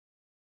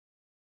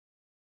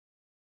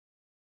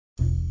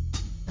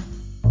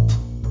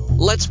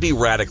Let's be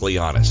radically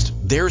honest.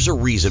 There's a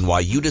reason why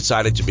you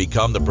decided to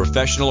become the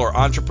professional or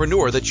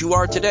entrepreneur that you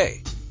are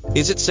today.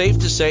 Is it safe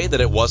to say that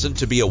it wasn't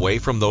to be away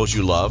from those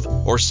you love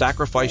or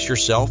sacrifice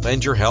yourself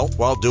and your health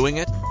while doing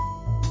it?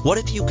 What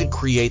if you could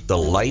create the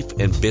life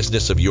and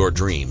business of your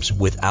dreams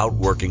without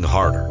working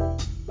harder?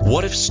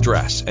 What if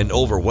stress and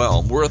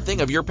overwhelm were a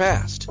thing of your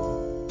past?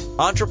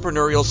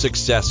 Entrepreneurial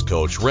success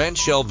coach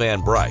Ranchelle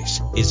Van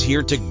Bryce is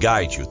here to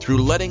guide you through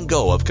letting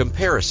go of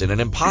comparison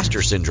and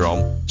imposter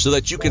syndrome so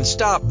that you can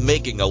stop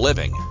making a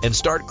living and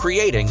start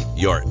creating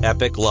your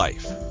epic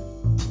life.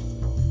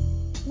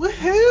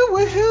 Woohoo,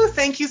 woohoo.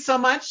 Thank you so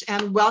much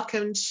and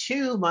welcome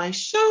to my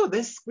show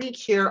this week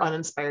here on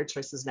Inspired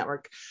Choices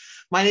Network.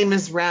 My name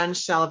is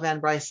Ranchelle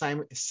Van Bryce.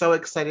 I'm so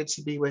excited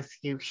to be with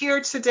you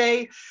here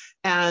today.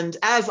 And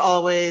as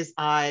always,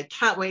 I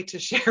can't wait to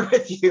share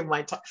with you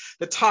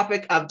the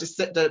topic of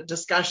the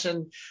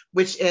discussion,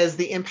 which is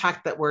the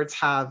impact that words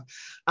have.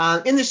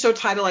 In the show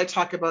title, I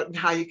talk about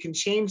how you can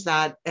change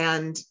that.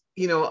 And,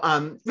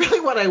 really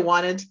what I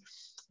wanted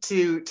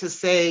to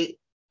say,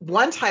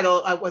 one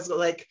title was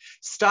like,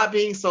 stop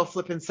being so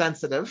flippin'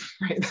 sensitive,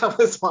 right? That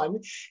was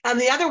one. And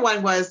the other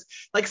one was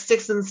like,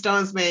 sticks and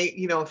stones may,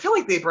 feel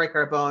like they break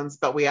our bones,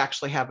 but we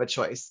actually have a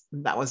choice.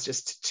 And that was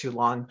just too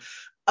long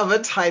of a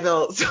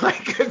title, so I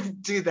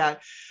couldn't do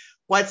that.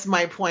 What's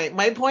my point?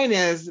 My point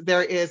is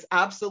there is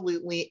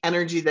absolutely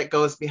energy that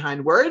goes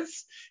behind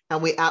words,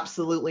 and we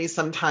absolutely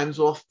sometimes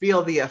will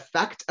feel the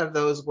effect of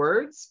those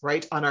words,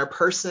 right, on our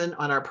person,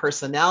 on our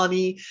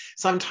personality.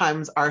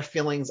 Sometimes our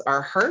feelings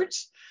are hurt.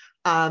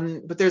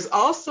 But there's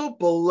also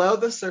below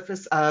the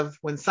surface of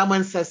when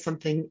someone says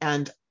something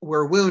and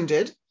we're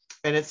wounded,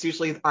 and it's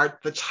usually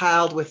the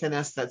child within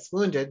us that's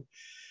wounded.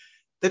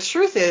 The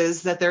truth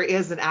is that there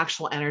is an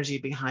actual energy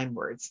behind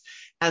words.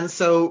 And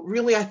so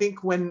really, I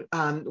think when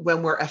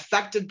we're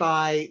affected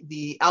by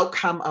the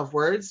outcome of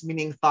words,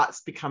 meaning thoughts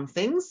become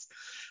things,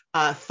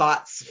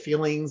 thoughts,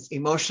 feelings,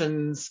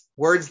 emotions,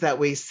 words that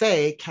we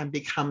say can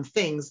become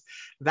things.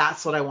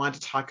 That's what I want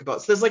to talk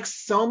about. So there's like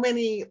so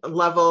many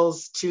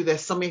levels to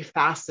this, so many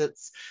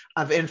facets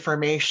of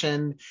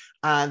information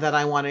that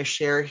I want to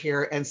share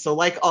here. And so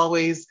like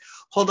always,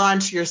 hold on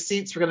to your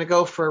seats. We're going to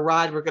go for a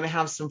ride. We're going to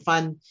have some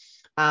fun.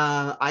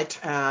 I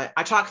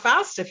talk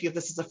fast. If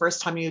this is the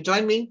first time you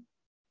join me,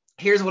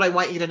 here's what I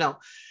want you to know.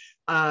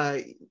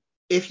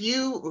 If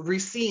you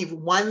receive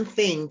one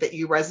thing that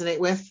you resonate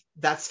with,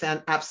 that's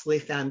absolutely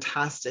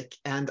fantastic.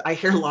 And I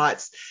hear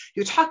lots,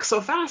 you talk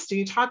so fast, do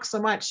you talk so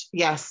much?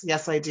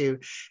 Yes, I do.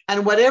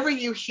 And whatever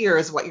you hear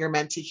is what you're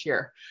meant to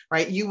hear,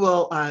 right? You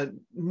will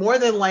more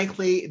than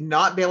likely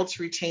not be able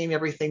to retain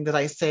everything that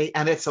I say,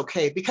 and it's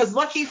okay, because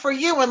lucky for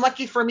you and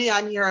lucky for me,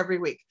 I'm here every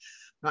week.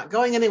 Not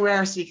going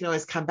anywhere, so you can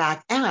always come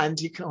back, and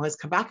you can always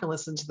come back and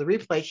listen to the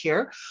replay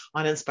here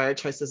on Inspired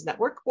Choices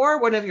Network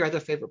or one of your other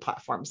favorite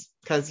platforms,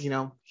 because,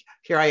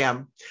 here I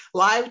am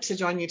live to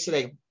join you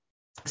today.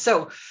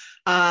 So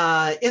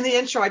in the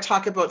intro, I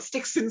talk about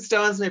sticks and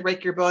stones may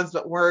break your bones,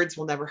 but words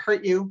will never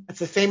hurt you. It's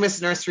a famous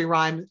nursery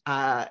rhyme,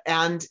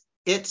 and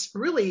it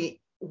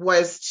really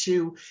was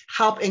to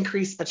help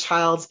increase a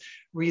child's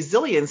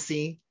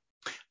resiliency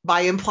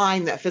by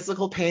implying that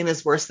physical pain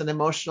is worse than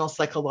emotional,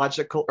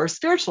 psychological, or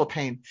spiritual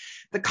pain.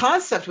 The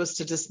concept was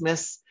to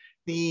dismiss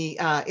the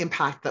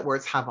impact that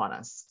words have on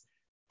us.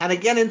 And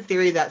again, in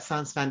theory, that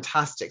sounds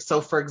fantastic.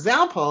 So for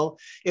example,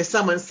 if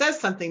someone says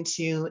something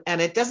to you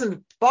and it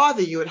doesn't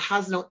bother you, it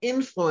has no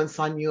influence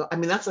on you,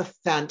 that's a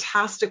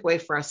fantastic way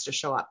for us to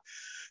show up.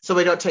 So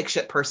we don't take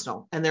shit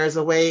personal. And there's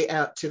a way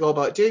to go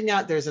about doing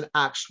that. There's an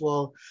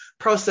actual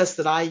process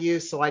that I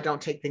use so I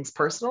don't take things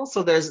personal.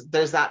 So there's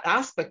that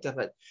aspect of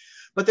it.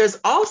 But there's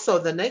also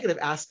the negative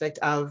aspect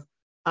of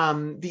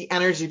the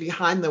energy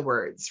behind the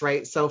words,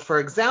 right? So for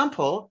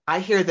example, I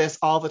hear this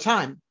all the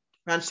time.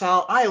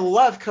 Ranchelle, I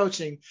love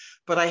coaching,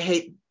 but I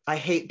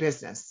hate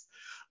business.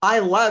 I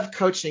love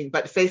coaching,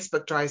 but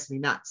Facebook drives me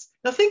nuts.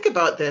 Now think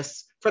about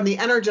this from the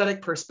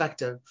energetic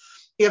perspective.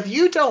 If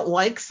you don't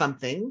like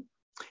something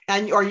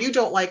or you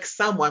don't like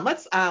someone,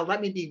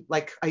 let me be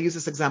like, I use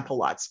this example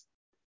lots.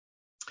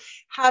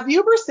 Have you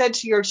ever said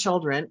to your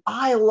children,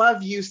 I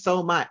love you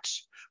so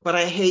much, but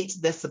I hate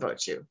this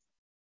about you?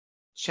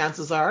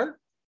 Chances are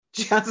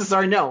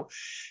no.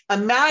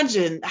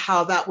 Imagine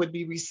how that would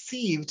be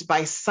received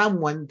by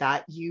someone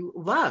that you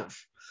love.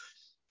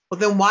 Well,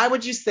 then why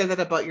would you say that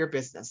about your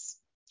business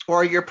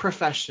or your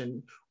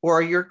profession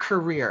or your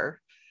career,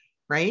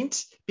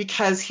 right?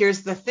 Because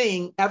here's the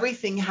thing,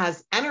 everything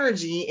has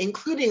energy,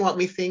 including what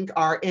we think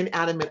are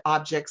inanimate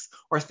objects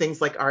or things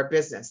like our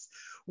business.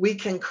 We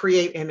can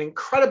create an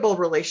incredible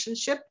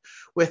relationship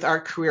with our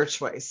career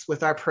choice,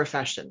 with our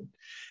profession.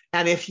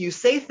 And if you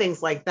say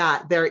things like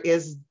that, there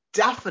is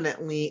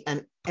definitely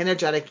an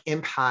energetic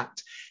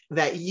impact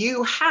that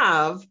you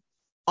have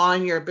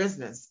on your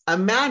business.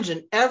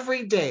 Imagine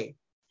every day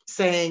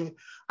saying,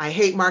 I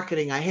hate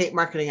marketing, I hate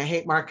marketing, I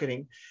hate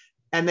marketing.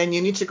 And then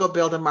you need to go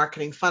build a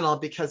marketing funnel,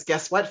 because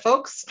guess what,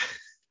 folks?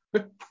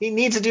 We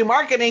need to do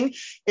marketing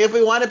if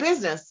we want a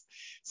business.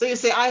 So you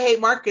say, I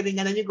hate marketing,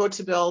 and then you go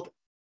to build,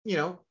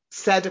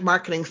 said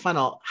marketing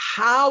funnel,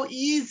 how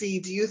easy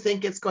do you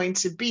think it's going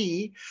to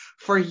be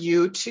for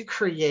you to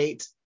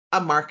create a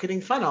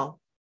marketing funnel?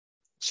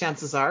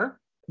 Chances are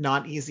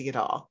not easy at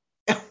all.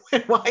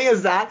 Why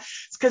is that?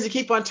 It's because you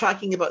keep on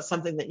talking about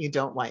something that you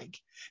don't like.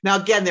 Now,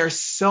 again, there's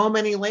so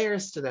many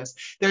layers to this.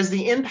 There's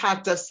the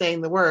impact of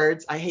saying the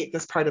words, I hate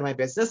this part of my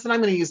business, and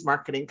I'm going to use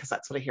marketing because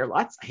that's what I hear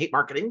lots. I hate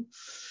marketing.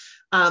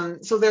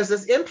 So there's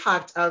this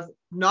impact of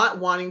not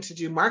wanting to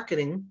do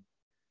marketing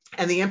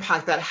and the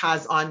impact that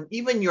has on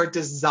even your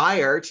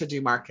desire to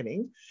do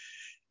marketing.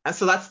 And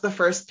so that's the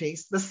first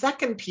piece. The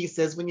second piece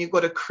is when you go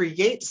to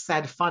create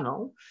said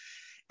funnel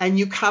and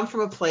you come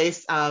from a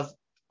place of,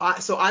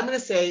 so I'm going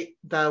to say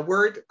the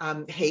word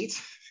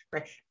hate,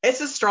 right? It's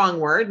a strong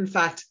word. In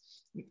fact,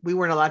 we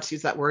weren't allowed to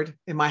use that word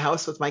in my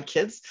house with my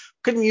kids.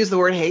 Couldn't use the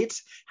word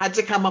hate, had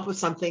to come up with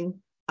something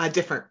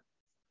different.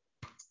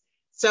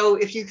 So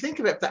if you think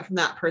of it from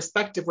that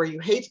perspective where you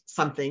hate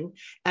something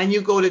and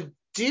you go to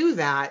do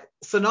that,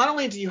 so not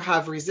only do you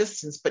have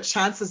resistance, but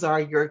chances are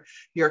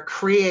your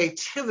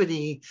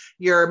creativity,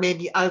 your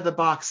maybe out of the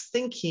box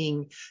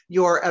thinking,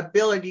 your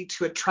ability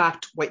to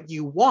attract what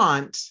you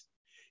want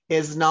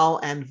is null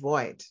and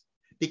void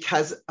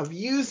because of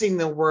using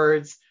the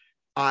words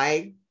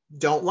I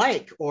don't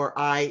like, or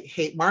I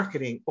hate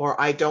marketing, or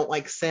I don't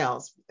like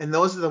sales. And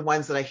those are the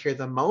ones that I hear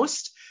the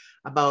most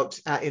about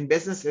in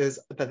businesses,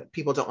 that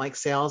people don't like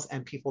sales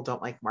and people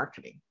don't like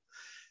marketing.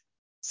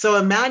 So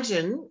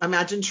imagine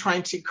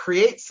trying to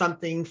create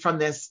something from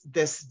this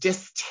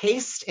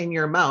distaste in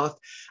your mouth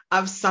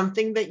of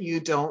something that you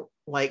don't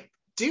like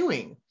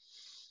doing.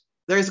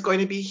 There's going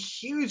to be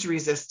huge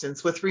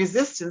resistance. With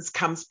resistance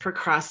comes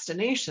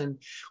procrastination.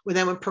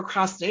 When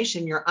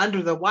procrastination, you're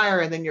under the wire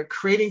and then you're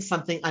creating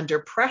something under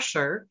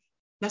pressure.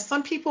 Now,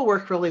 some people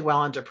work really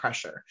well under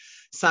pressure,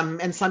 some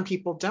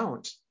people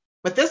don't.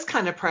 But this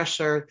kind of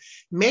pressure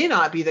may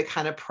not be the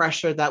kind of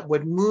pressure that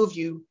would move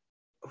you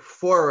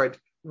forward,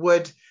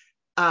 would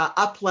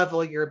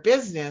up-level your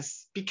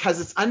business, because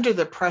it's under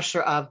the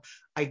pressure of,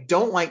 I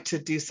don't like to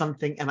do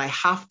something and I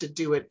have to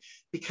do it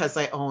because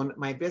I own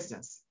my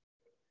business.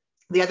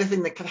 The other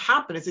thing that could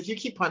happen is if you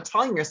keep on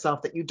telling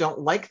yourself that you don't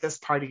like this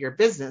part of your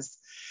business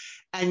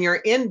and you're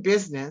in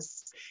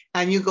business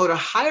and you go to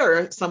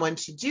hire someone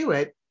to do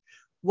it,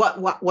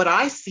 what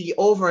I see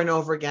over and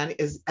over again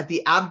is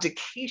the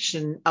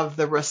abdication of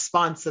the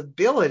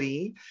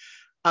responsibility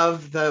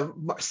of the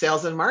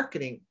sales and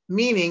marketing,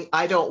 meaning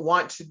I don't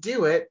want to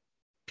do it.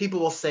 People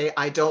will say,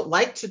 I don't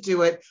like to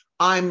do it.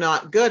 I'm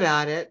not good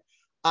at it.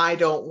 I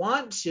don't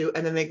want to.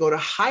 And then they go to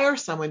hire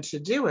someone to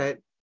do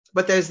it.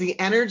 But there's the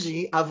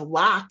energy of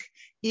lack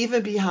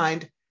even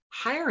behind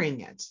hiring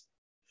it.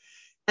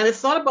 And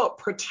it's not about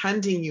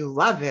pretending you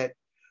love it,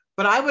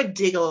 but I would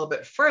dig a little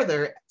bit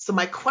further. So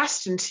my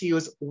question to you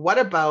is, what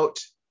about,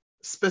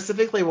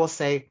 specifically we'll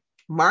say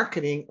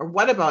marketing, or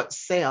what about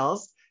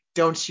sales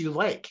don't you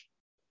like?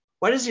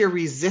 What is your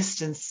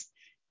resistance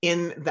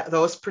in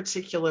those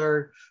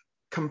particular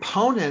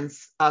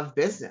components of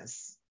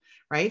business,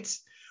 right?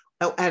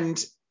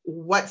 And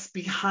what's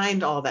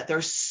behind all that?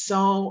 There's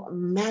so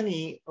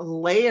many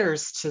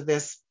layers to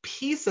this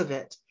piece of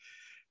it,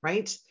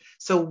 right?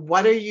 So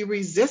what are you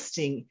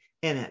resisting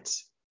in it?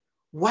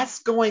 What's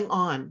going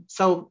on?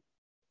 So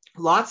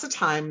lots of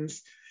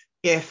times,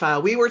 if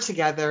we were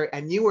together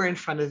and you were in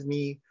front of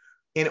me,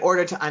 in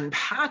order to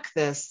unpack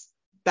this,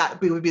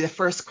 that would be the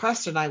first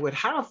question I would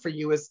have for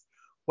you is,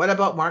 what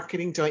about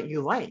marketing don't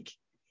you like?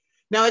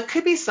 Now, it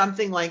could be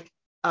something like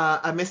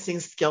a missing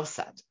skill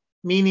set,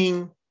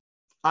 meaning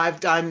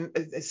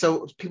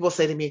so people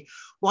say to me,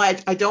 well,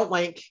 I don't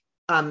like,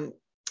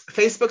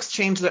 Facebook's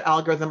changed their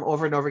algorithm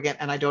over and over again,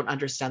 and I don't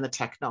understand the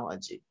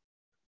technology.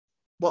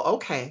 Well,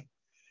 okay,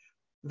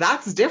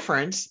 that's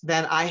different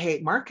than I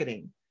hate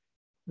marketing.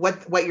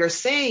 What you're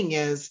saying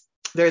is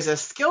there's a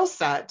skill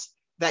set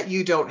that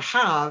you don't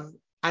have,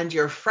 and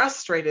you're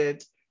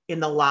frustrated in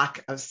the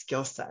lack of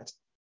skill set.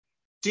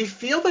 Do you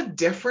feel the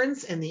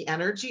difference in the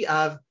energy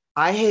of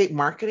I hate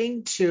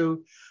marketing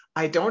to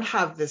I don't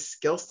have this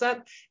skill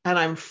set and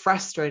I'm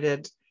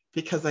frustrated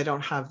because I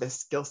don't have this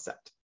skill set?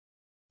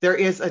 There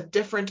is a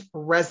different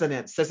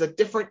resonance. There's a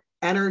different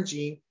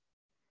energy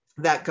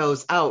that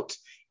goes out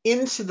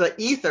into the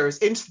ethers,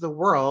 into the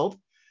world.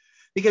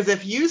 Because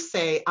if you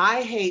say,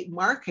 I hate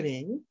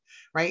marketing,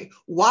 right?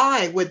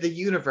 Why would the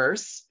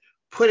universe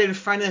put in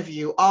front of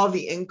you all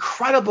the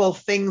incredible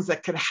things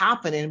that could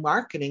happen in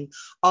marketing,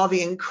 all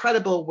the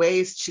incredible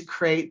ways to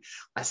create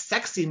a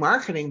sexy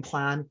marketing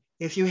plan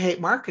if you hate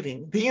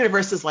marketing? The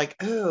universe is like,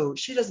 oh,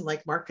 she doesn't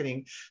like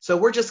marketing, so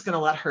we're just going to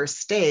let her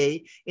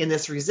stay in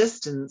this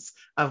resistance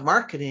of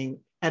marketing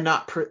and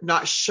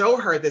not show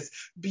her this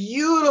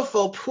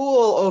beautiful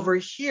pool over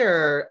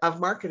here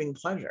of marketing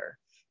pleasure,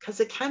 because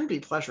it can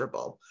be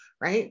pleasurable,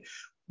 right?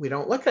 We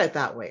don't look at it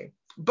that way.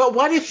 But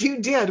what if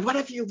you did? What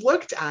if you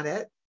looked at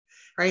it,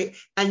 right?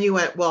 And you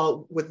went,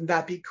 well, wouldn't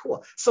that be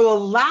cool? So a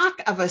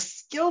lack of a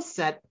skill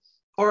set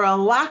or a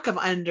lack of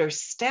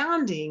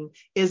understanding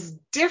is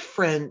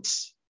different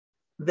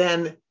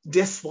then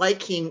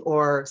disliking,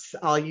 or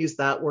I'll use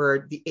that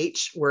word, the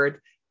H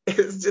word,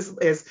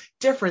 is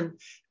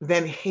different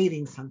than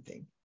hating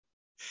something.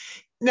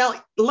 Now,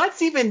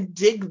 let's even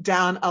dig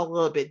down a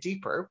little bit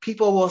deeper.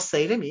 People will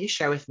say to me,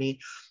 share with me,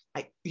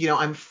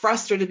 I'm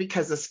frustrated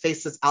because this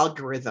Face's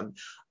algorithm,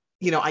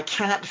 I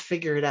cannot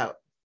figure it out.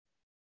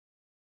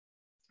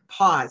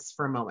 Pause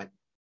for a moment.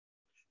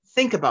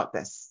 Think about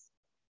this.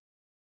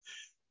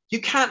 You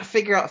can't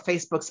figure out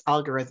Facebook's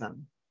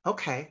algorithm.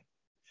 Okay.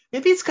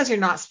 Maybe it's because you're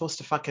not supposed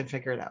to fucking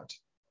figure it out.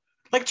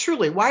 Like,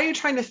 truly, why are you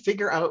trying to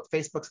figure out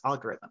Facebook's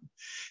algorithm?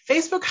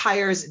 Facebook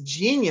hires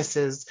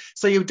geniuses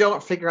so you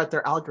don't figure out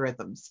their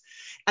algorithms.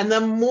 And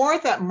the more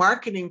that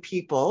marketing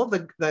people,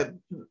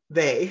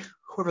 they,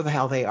 whoever the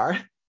hell they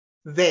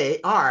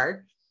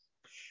are,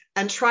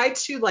 and try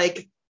to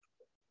like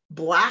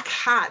black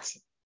hat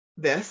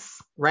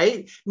this,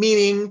 right?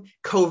 Meaning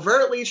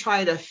covertly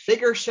try to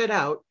figure shit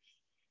out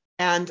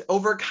and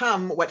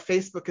overcome what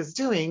Facebook is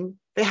doing,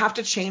 they have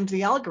to change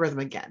the algorithm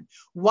again.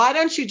 Why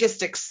don't you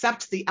just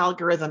accept the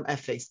algorithm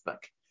of Facebook?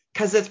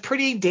 Because it's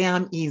pretty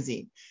damn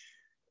easy.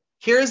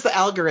 Here's the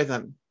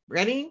algorithm.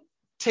 Ready?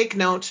 Take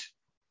note.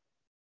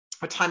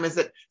 What time is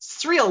it?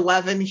 It's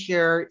 3:11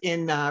 here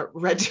in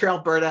Red Deer,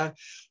 Alberta,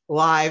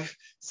 live.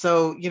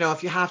 So,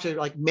 if you have to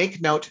like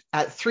make note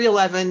at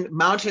 3:11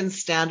 Mountain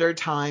Standard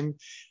Time,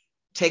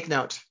 take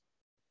note.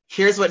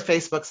 Here's what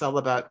Facebook's all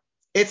about.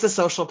 It's a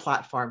social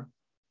platform.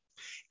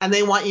 And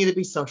they want you to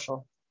be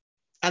social.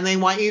 And they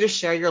want you to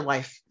share your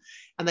life.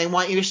 And they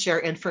want you to share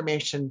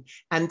information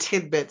and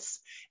tidbits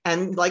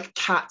and like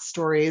cat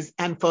stories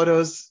and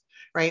photos,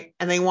 right?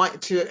 And they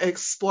want to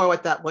explore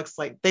what that looks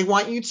like. They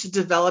want you to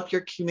develop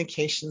your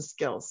communication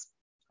skills,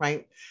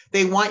 right?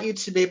 They want you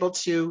to be able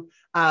to,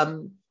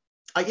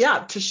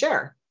 to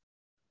share.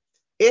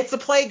 It's a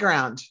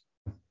playground,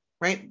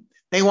 right?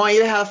 They want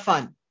you to have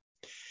fun.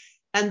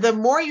 And the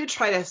more you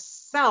try to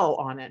sell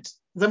on it,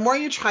 the more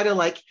you try to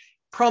like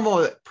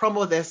promo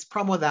this,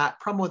 promo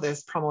that, promo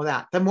this, promo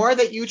that, the more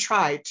that you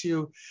try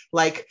to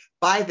like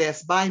buy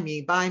this, buy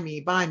me, buy me,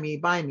 buy me,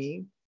 buy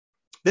me.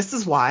 This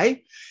is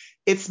why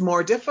it's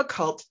more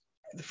difficult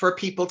for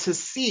people to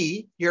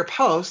see your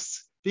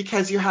posts,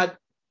 because you had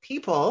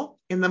people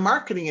in the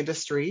marketing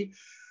industry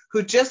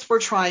who just were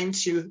trying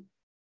to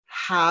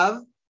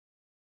have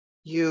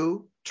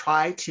you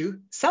try to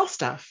sell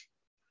stuff,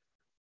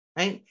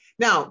 right?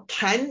 Now,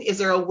 is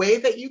there a way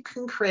that you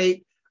can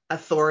create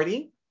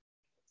authority?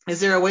 Is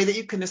there a way that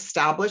you can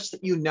establish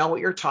that you know what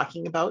you're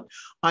talking about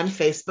on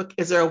Facebook?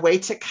 Is there a way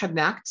to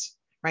connect,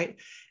 right?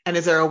 And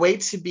is there a way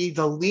to be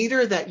the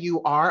leader that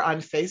you are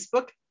on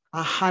Facebook?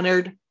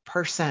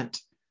 100%.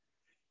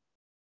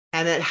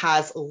 And it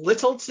has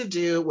little to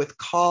do with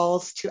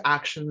calls to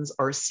actions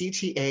or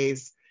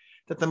CTAs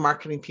that the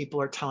marketing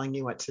people are telling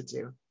you what to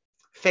do.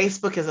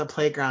 Facebook is a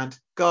playground.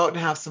 Go out and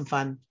have some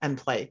fun and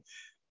play.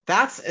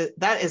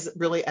 That is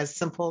really as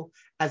simple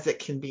as it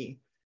can be,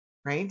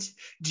 right?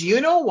 Do you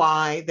know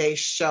why they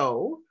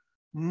show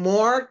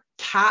more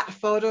cat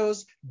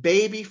photos,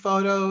 baby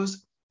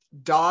photos,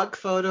 dog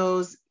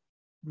photos,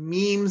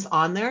 memes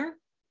on there?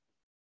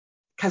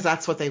 Because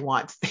that's what they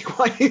want.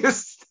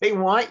 They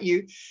want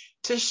you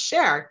to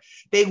share.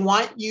 They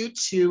want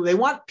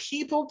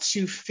people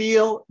to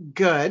feel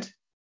good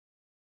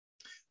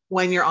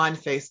when you're on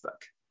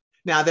Facebook.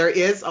 Now, there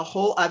is a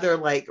whole other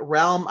like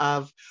realm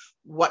of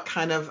what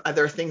kind of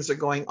other things are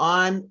going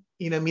on,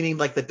 meaning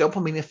like the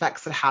dopamine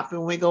effects that happen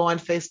when we go on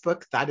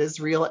Facebook. That is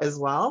real as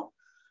well.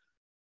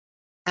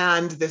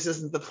 And this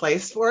isn't the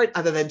place for it,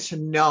 other than to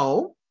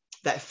know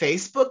that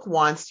Facebook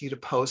wants you to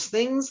post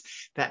things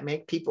that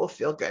make people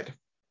feel good.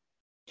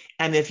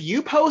 And if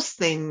you post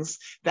things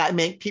that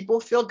make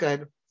people feel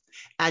good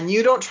and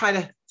you don't try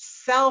to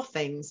sell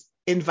things,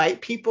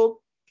 invite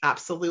people,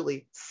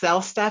 absolutely.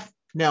 Sell stuff,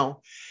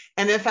 no.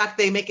 And in fact,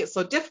 they make it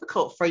so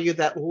difficult for you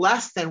that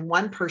less than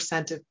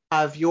 1%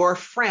 of your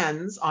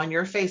friends on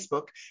your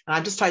Facebook, and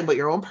I'm just talking about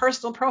your own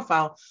personal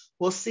profile,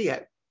 will see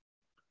it.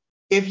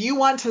 If you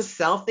want to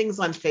sell things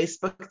on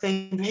Facebook,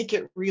 they make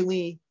it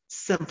really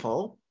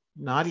simple,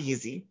 not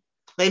easy.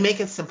 They make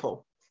it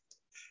simple.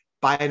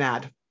 Buy an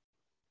ad.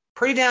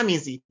 Pretty damn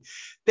easy.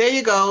 There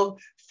you go.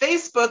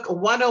 Facebook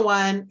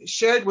 101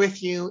 shared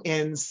with you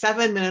in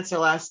 7 minutes or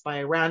less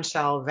by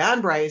Ranchelle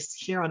Van Bryce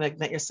here on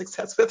Ignite Your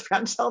Success with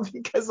Ranchelle,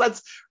 because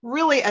that's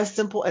really as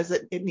simple as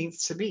it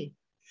needs to be,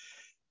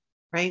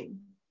 right?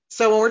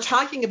 So when we're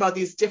talking about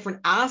these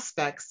different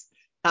aspects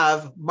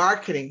of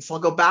marketing, so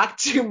I'll go back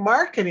to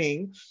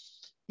marketing,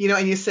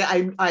 and you say,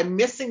 I'm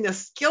missing the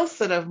skill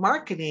set of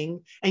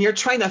marketing, and you're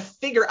trying to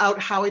figure out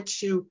how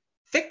to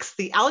fix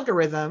the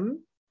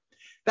algorithm.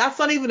 That's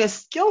not even a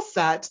skill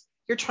set.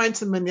 You're trying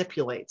to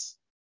manipulate.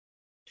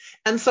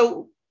 And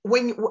so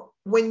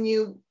when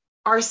you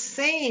are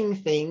saying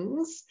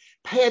things,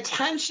 pay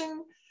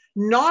attention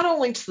not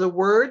only to the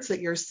words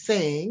that you're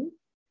saying,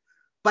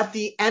 but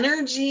the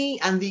energy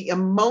and the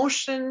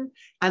emotion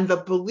and the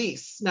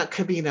beliefs. Now, it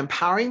could be an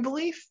empowering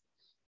belief,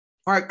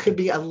 or it could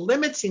be a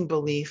limiting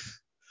belief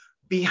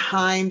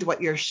behind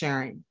what you're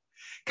sharing.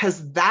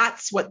 because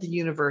that's what the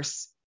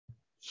universe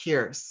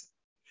hears.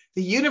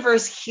 The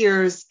universe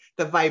hears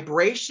the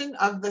vibration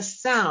of the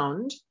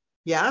sound,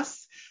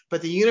 yes,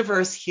 but the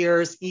universe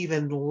hears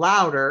even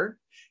louder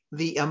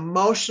the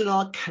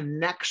emotional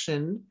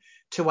connection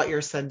to what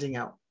you're sending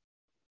out.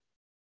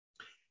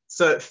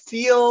 So it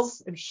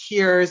feels and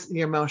hears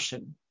the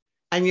emotion.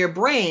 And your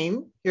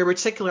brain, your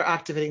reticular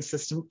activating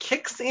system,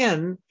 kicks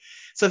in.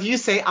 So if you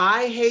say,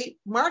 I hate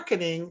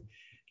marketing,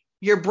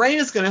 your brain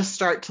is going to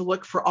start to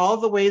look for all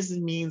the ways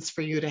and means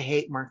for you to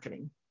hate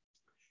marketing.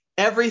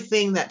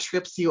 Everything that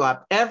trips you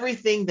up,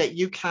 everything that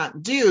you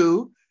can't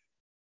do,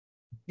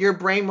 your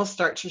brain will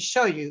start to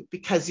show you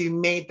because you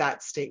made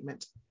that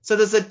statement. So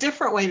there's a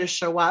different way to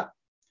show up.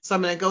 So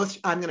I'm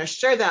going to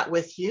share that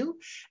with you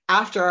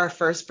after our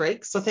first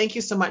break. So thank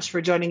you so much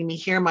for joining me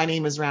here. My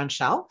name is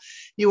Ranchelle.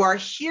 You are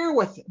here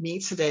with me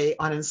today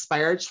on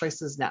Inspired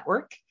Choices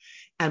Network,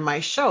 and my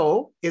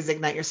show is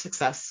Ignite Your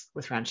Success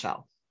with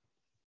Ranchelle.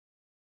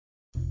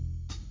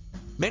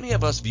 Many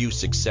of us view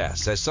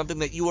success as something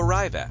that you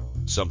arrive at,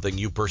 something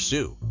you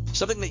pursue,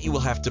 something that you will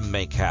have to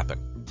make happen.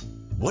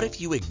 What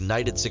if you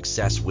ignited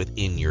success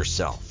within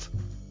yourself?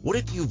 What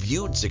if you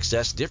viewed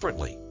success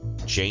differently,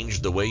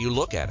 changed the way you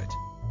look at it?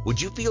 Would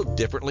you feel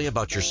differently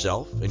about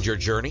yourself and your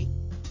journey?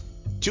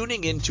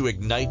 Tuning in to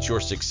Ignite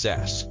Your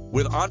Success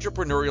with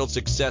entrepreneurial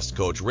success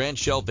coach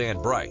Ranchelle Van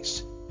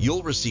Bryce,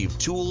 you'll receive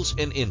tools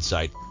and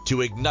insight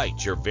to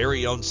ignite your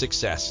very own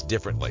success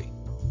differently.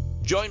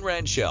 Join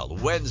Ranchelle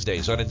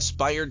Wednesdays on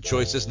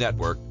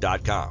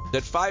InspiredChoicesNetwork.com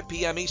at 5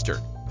 p.m.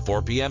 Eastern,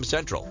 4 p.m.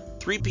 Central,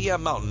 3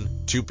 p.m.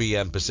 Mountain, 2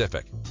 p.m.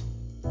 Pacific.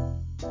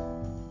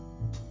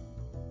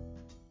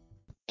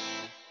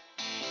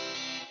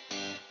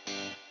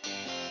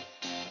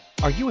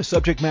 Are you a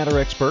subject matter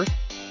expert?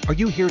 Are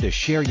you here to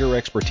share your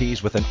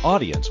expertise with an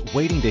audience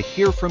waiting to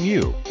hear from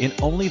you in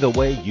only the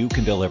way you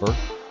can deliver?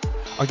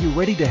 Are you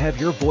ready to have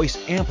your voice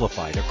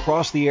amplified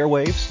across the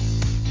airwaves?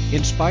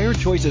 Inspired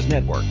Choices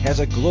Network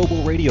has a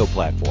global radio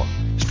platform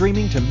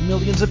streaming to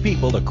millions of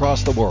people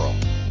across the world.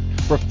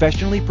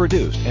 Professionally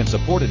produced and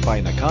supported by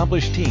an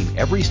accomplished team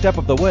every step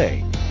of the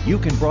way, you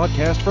can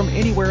broadcast from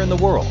anywhere in the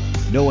world,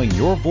 knowing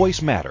your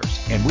voice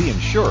matters, and we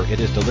ensure it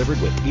is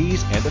delivered with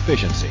ease and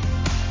efficiency.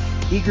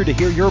 Eager to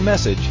hear your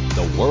message,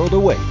 the world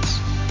awaits.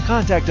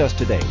 Contact us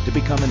today to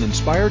become an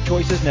Inspired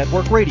Choices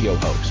Network radio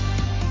host.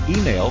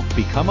 Email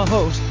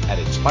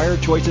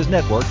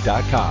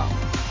becomeahost@inspiredchoicesnetwork.com.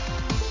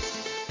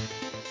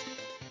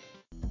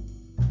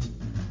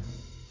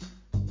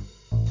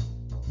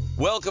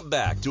 Welcome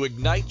back to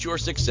Ignite Your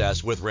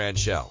Success with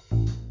Ranchelle.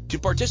 To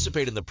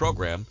participate in the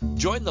program,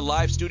 join the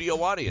live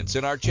studio audience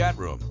in our chat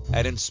room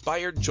at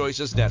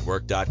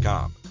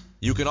InspiredChoicesNetwork.com.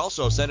 You can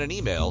also send an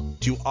email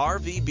to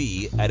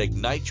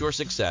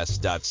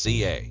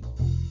rvb@igniteyoursuccess.ca.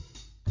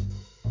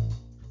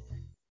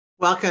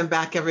 Welcome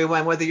back,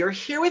 everyone. Whether you're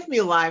here with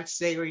me live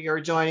today or you're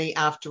joining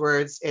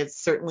afterwards,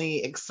 it's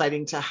certainly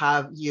exciting to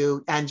have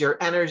you and your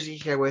energy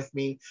here with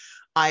me.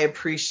 I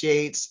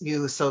appreciate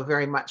you so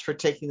very much for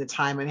taking the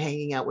time and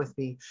hanging out with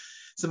me.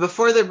 So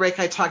before the break,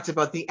 I talked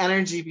about the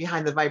energy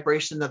behind the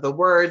vibration of the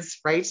words,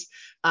 right?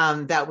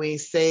 That we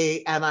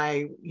say, and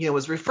I,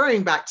 was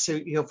referring back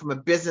to, from a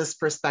business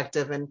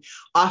perspective, and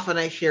often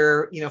I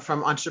hear,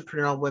 from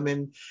entrepreneurial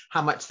women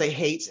how much they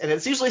hate, and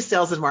it's usually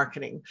sales and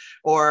marketing,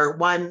 or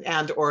one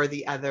and or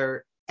the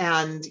other.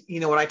 And,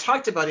 what I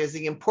talked about is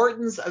the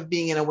importance of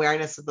being in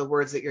awareness of the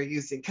words that you're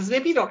using, because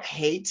maybe you don't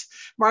hate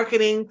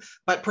marketing,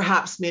 but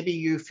perhaps maybe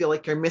you feel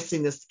like you're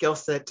missing the skill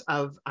set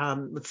of,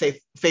 let's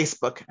say,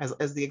 Facebook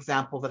as the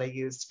example that I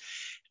used.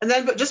 And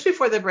then, but just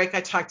before the break,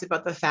 I talked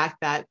about the fact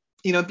that,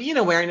 be in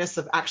awareness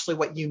of actually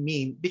what you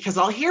mean, because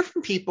I'll hear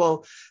from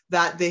people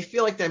that they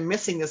feel like they're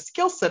missing the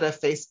skill set of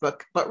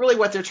Facebook, but really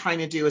what they're trying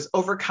to do is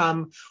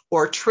overcome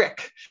or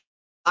trick,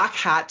 black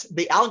hat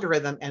the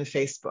algorithm and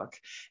Facebook.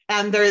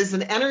 And there is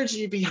an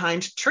energy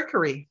behind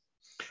trickery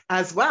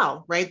as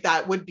well, right?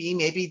 That would be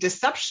maybe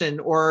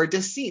deception or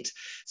deceit.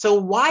 So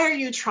why are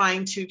you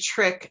trying to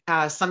trick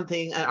an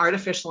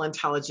artificial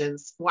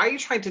intelligence? Why are you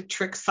trying to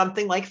trick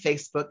something like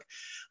Facebook?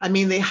 I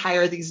mean, they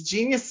hire these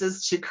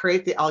geniuses to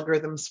create the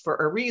algorithms for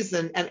a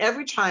reason. And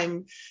every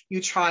time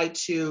you try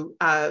to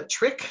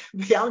trick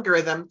the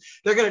algorithm,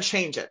 they're going to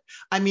change it.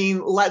 I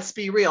mean, let's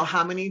be real.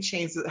 How many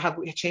changes have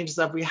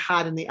we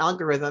had in the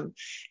algorithm?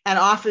 And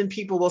often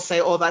people will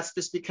say, oh, that's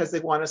just because they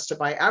want us to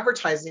buy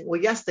advertising. Well,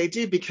 yes, they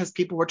do, because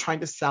people were trying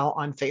to sell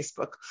on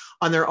Facebook.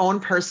 On their own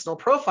personal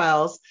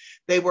profiles,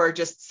 they were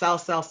just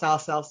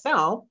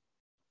sell.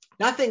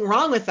 Nothing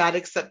wrong with that,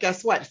 except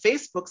guess what?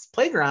 Facebook's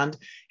playground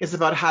is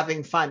about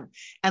having fun,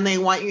 and they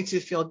want you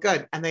to feel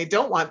good, and they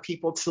don't want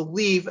people to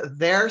leave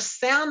their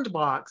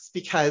sandbox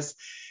because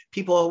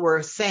people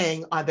were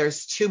saying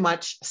there's too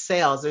much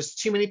sales. There's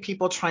too many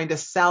people trying to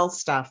sell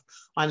stuff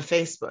on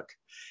Facebook.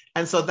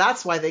 And so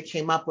that's why they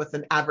came up with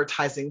an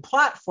advertising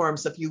platform.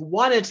 So if you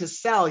wanted to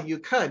sell, you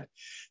could.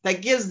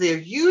 That gives the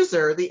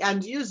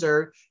end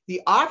user,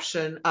 the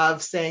option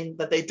of saying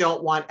that they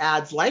don't want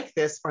ads like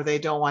this, or they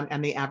don't want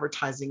any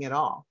advertising at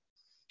all.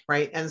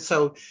 right? And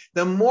so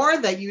the more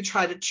that you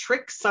try to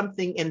trick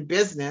something in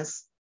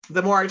business,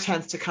 the more it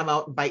tends to come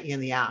out and bite you in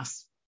the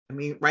ass. I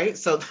mean, right?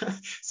 So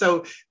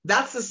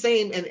that's the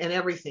same in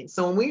everything.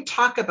 So when we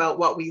talk about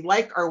what we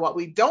like or what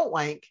we don't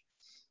like,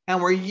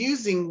 and we're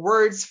using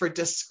words for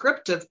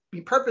descriptive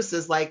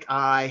purposes like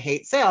I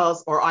hate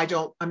sales, or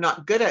I'm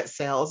not good at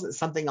sales, it's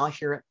something I'll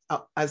hear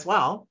as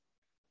well.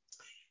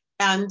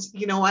 And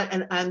you know what?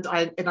 And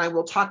I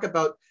will talk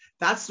about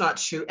that's not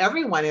true.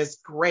 Everyone is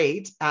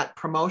great at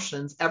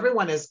promotions.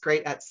 Everyone is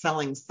great at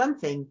selling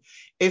something.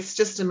 It's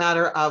just a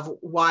matter of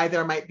why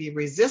there might be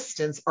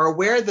resistance or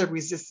where the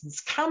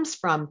resistance comes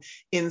from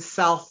in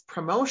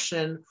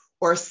self-promotion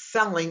or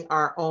selling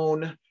our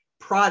own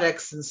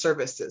products and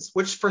services,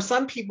 which for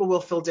some people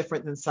will feel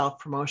different than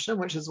self-promotion,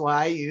 which is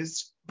why I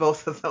used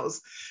both of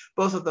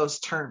those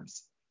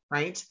terms,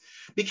 right?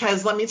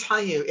 Because let me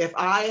tell you, if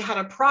I had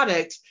a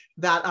product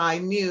that I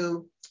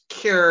knew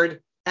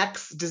cured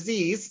X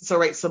disease,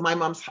 so my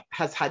mom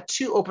has had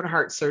 2 open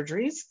heart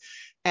surgeries,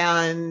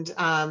 and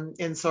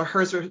so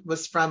hers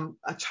was from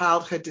a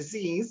childhood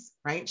disease,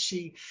 right?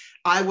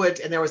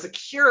 And there was a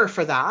cure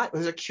for that. It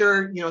was a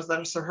cure,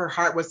 so her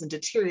heart wasn't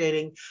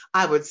deteriorating.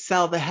 I would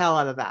sell the hell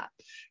out of that,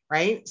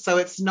 right? So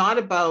it's not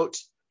about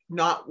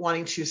not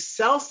wanting to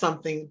sell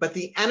something, but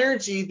the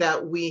energy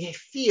that we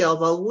feel,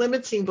 the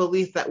limiting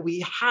belief that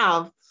we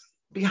have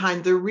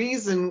behind the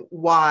reason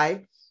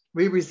why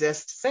we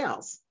resist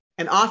sales.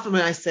 And often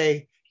when I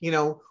say,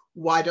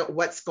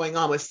 what's going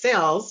on with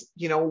sales?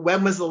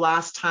 When was the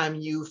last time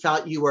you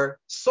felt you were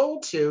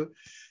sold to?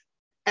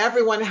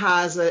 Everyone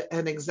has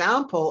an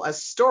example, a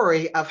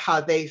story of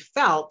how they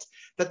felt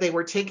that they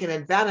were taken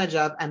advantage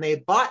of and they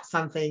bought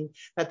something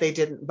that they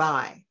didn't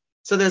buy.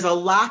 So there's a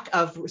lack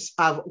of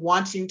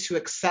wanting to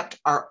accept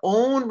our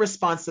own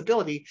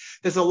responsibility.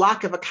 There's a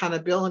lack of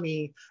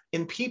accountability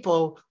in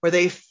people where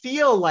they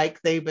feel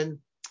like they've been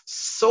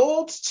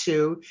sold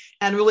to,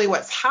 and really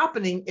what's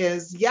happening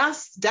is,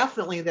 yes,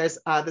 definitely there's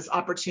this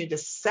opportunity to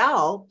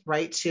sell,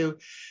 right,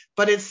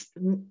 but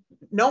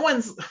no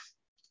one's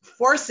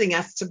forcing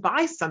us to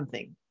buy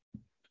something.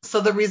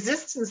 So the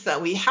resistance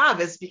that we have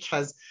is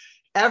because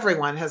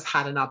everyone has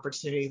had an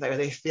opportunity where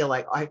they feel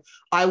like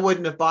I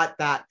wouldn't have bought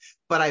that,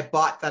 but I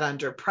bought that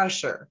under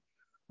pressure,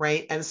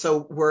 right? And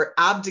so we're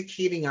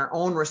abdicating our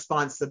own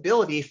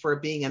responsibility for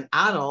being an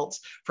adult,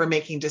 for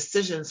making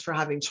decisions, for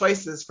having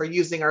choices, for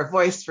using our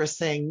voice, for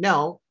saying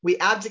no. We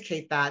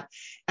abdicate that,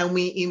 and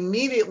we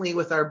immediately,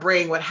 with our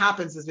brain, what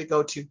happens is we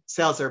go to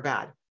sales are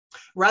bad.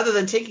 Rather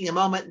than taking a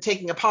moment and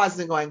taking a pause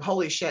and going,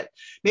 holy shit,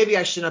 maybe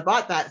I shouldn't have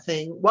bought that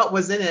thing. What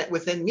was in it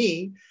within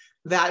me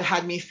that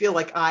had me feel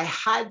like I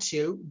had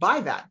to buy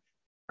that?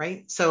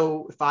 Right?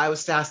 So if I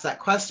was to ask that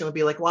question, it would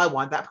be like, well, I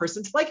want that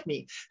person to like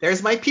me.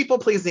 There's my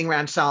people-pleasing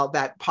Ranchelle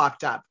that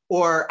popped up.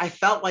 Or I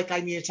felt like I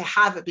needed to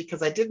have it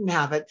because I didn't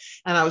have it.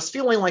 And I was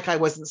feeling like I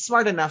wasn't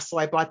smart enough. So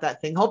I bought that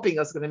thing hoping it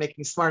was going to make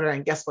me smarter.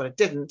 And guess what? It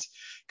didn't,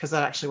 because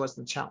that actually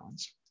wasn't the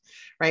challenge.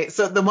 Right?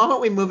 So the moment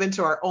we move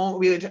into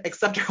we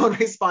accept our own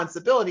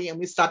responsibility and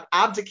we stop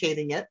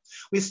abdicating it,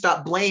 we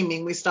stop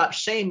blaming, we stop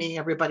shaming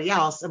everybody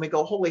else, and we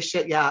go, holy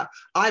shit, yeah,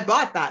 I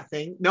bought that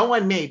thing. No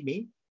one made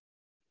me.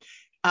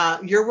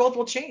 Your world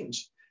will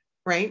change,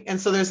 right?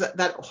 And so there's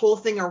that whole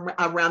thing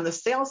around the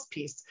sales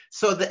piece.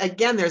 So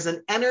again, there's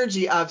an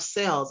energy of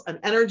sales, an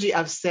energy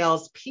of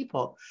sales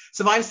people.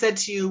 So if I said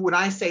to you, when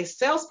I say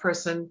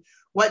salesperson,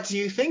 what do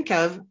you think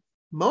of?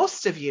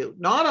 Most of you,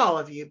 not all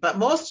of you, but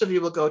most of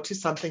you will go to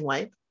something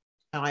like,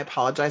 and I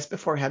apologize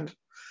beforehand,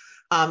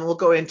 we'll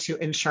go into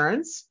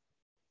insurance,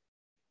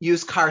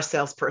 used car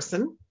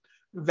salesperson,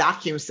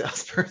 vacuum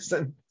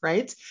salesperson,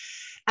 right?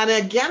 And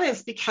again,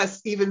 it's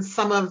because even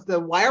some of the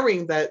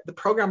wiring, the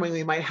programming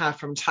we might have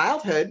from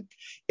childhood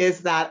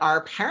is that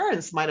our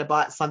parents might have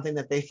bought something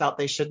that they felt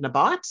they shouldn't have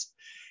bought.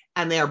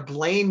 And they are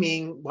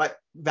blaming what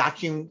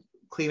vacuum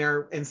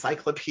cleaner,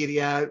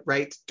 encyclopedia,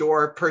 right,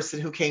 door person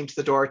who came to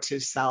the door to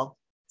sell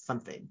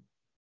something.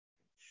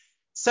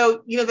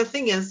 So, the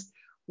thing is,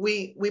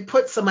 we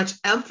put so much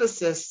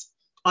emphasis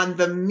on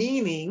the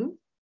meaning.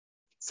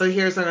 So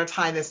here's where I'm going to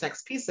tie this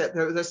next piece up.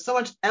 There's so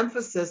much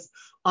emphasis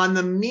on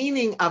the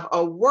meaning of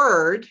a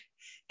word,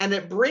 and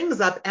it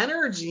brings up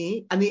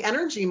energy, and the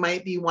energy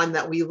might be one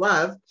that we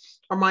love,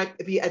 or might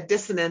be a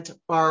dissonant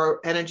or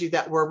energy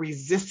that we're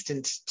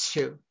resistant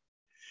to.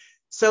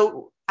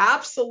 So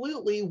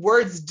absolutely,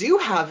 words do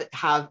have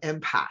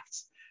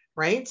impact,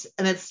 right?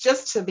 And it's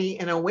just to be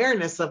an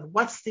awareness of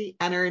what's the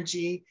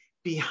energy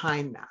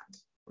behind that,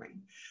 right?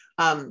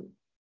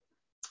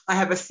 I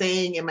have a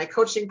saying in my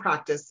coaching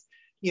practice,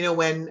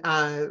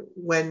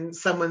 when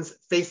someone's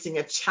facing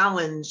a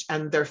challenge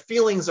and their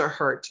feelings are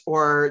hurt,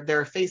 or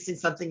they're facing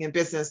something in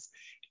business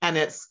and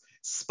it's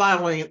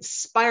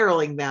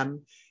spiraling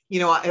them,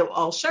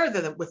 I'll share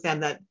with them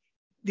that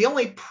the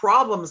only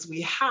problems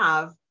we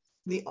have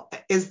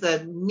is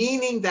the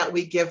meaning that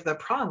we give the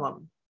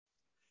problem.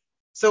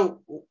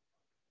 So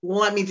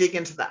let me dig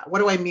into that. What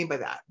do I mean by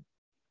that?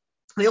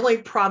 The only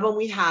problem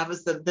we have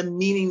is the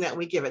meaning that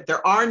we give it.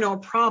 There are no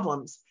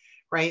problems,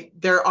 right?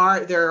 There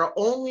are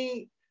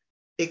only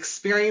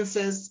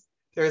experiences,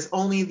 there's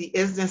only the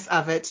isness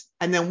of it,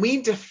 and then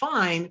we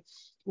define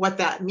what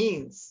that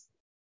means.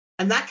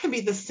 And that can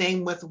be the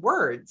same with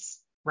words,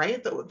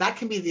 right? That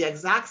can be the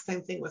exact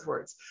same thing with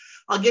words.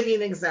 I'll give you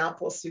an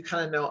example so you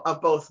kind of know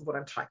of both of what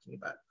I'm talking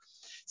about.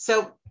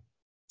 So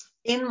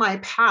in my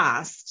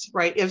past,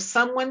 right, if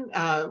someone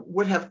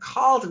would have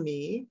called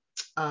me,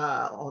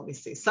 let me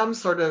see, some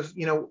sort of,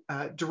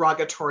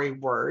 derogatory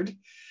word,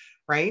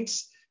 right?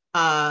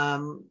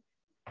 I'll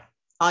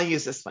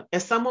use this one.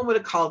 If someone would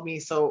have called me,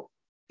 so,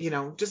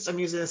 just I'm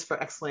using this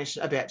for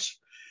explanation, a bitch,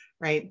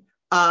 right?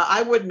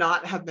 I would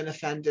not have been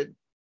offended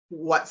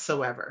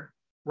whatsoever,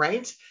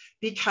 right?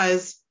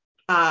 Because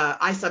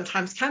I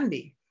sometimes can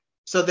be.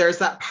 So there's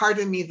that part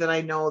of me that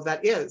I know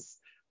that is.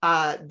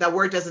 The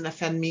word doesn't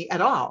offend me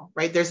at all,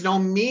 right? There's no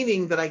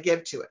meaning that I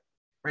give to it,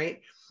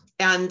 right?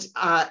 And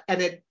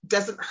it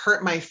doesn't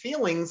hurt my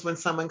feelings when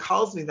someone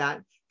calls me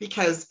that,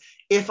 because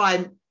if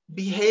I'm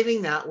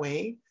behaving that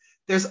way,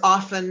 there's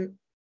often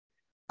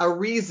a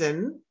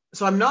reason.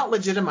 So I'm not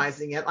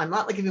legitimizing it. I'm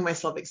not like giving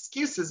myself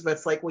excuses, but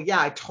it's like, well,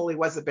 yeah, I totally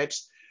was a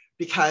bitch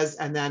because,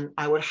 and then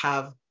I would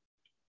have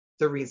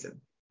the reason,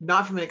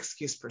 not from an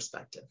excuse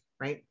perspective,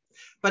 right?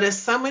 But if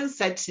someone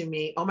said to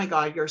me, oh my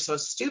God, you're so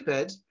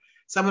stupid,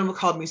 someone would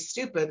call me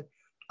stupid,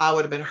 I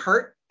would have been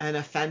hurt and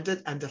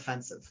offended and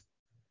defensive.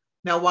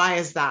 Now, why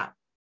is that,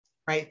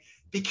 right?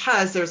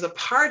 Because there's a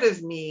part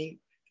of me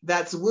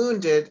that's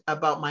wounded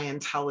about my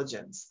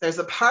intelligence. There's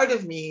a part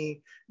of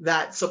me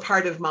so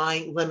part of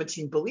my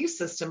limiting belief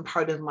system,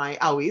 part of my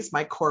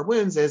core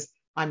wounds is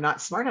I'm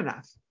not smart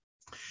enough.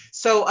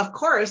 So of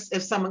course,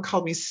 if someone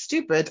called me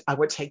stupid, I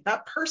would take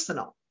that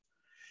personal.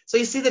 So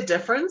you see the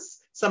difference?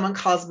 Someone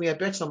calls me a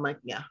bitch, I'm like,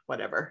 yeah,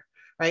 whatever,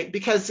 right?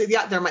 Because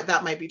yeah,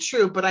 that might be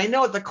true, but I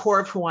know at the core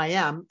of who I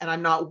am, and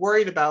I'm not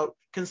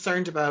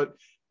concerned about,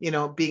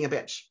 being a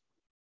bitch.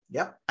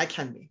 Yep, I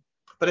can be.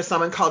 But if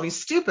someone called me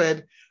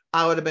stupid,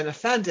 I would have been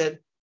offended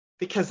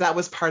because that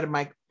was part of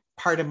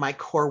my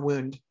core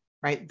wound,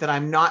 right? That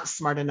I'm not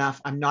smart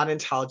enough, I'm not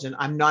intelligent,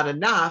 I'm not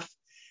enough,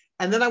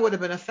 and then I would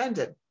have been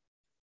offended.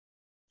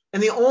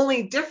 And the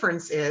only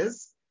difference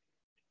is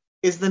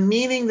the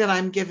meaning that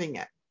I'm giving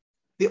it.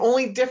 The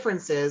only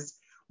difference is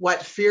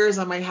what fears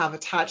I might have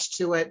attached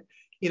to it,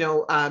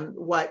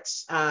 what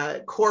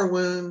core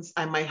wounds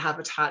I might have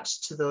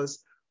attached to those,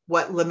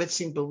 what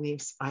limiting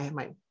beliefs I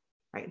might,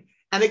 right?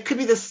 And it could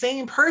be the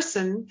same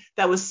person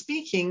that was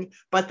speaking,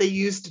 but they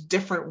used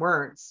different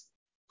words.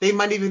 They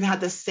might even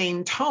have the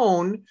same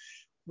tone,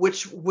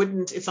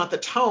 it's not the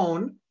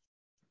tone.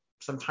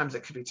 Sometimes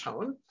it could be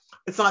tone.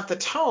 It's not the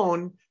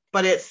tone,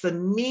 but it's the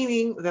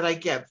meaning that I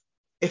give.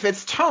 If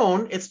it's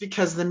tone, it's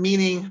because the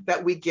meaning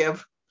that we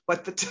give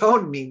what the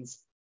tone means.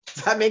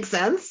 Does that make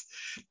sense?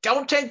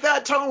 Don't take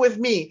that tone with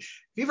me. Have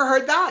you ever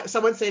heard that?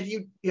 Someone said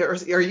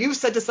or you've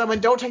said to someone,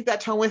 don't take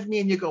that tone with me.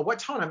 And you go, what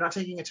tone? I'm not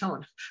taking a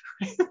tone.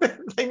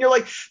 And you're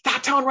like,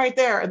 that tone right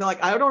there. And they're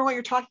like, I don't know what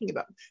you're talking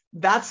about.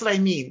 That's what I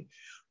mean.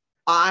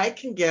 I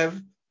can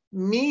give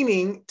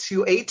meaning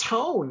to a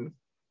tone.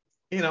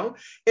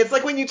 It's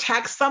like when you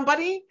text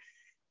somebody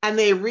and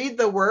they read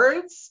the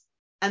words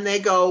and they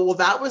go, well,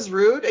 that was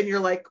rude. And you're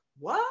like,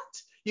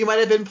 what? You might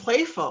have been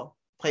playful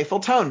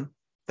tone.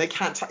 They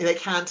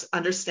can't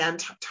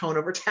understand tone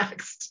over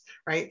text,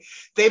 right?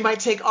 They might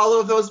take all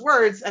of those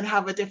words and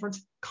have a different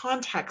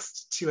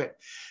context to it.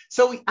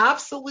 So we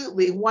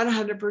absolutely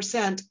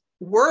 100%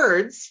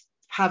 words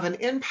have an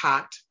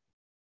impact.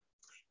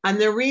 And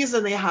the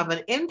reason they have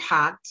an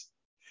impact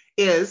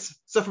is,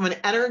 so from an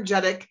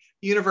energetic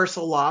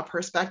universal law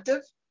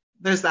perspective,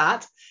 there's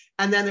that.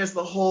 And then there's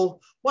the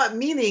whole, what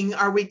meaning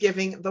are we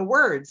giving the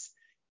words?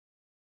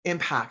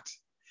 Impact.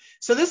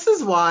 So this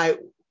is why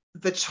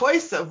the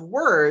choice of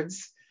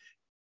words,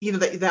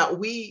 that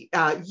we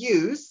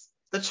use,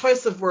 the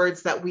choice of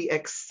words that we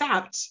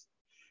accept,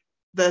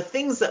 the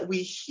things that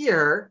we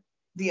hear,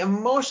 the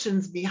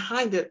emotions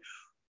behind it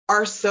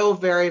are so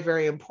very,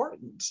 very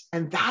important.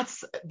 And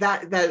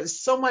that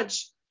is so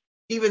much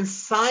even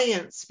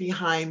science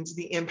behind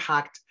the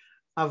impact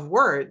of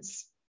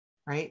words,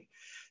 right?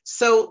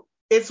 So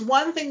it's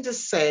one thing to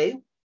say,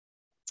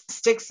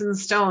 sticks and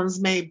stones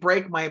may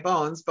break my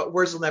bones, but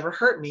words will never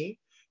hurt me,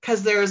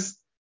 because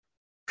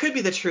could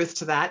be a truth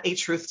to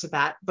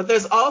that. But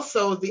there's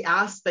also the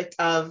aspect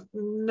of,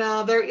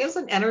 no, there is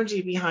an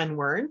energy behind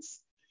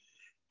words,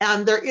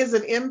 and there is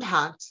an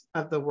impact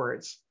of the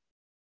words.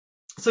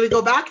 So we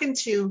go back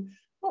into,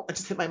 I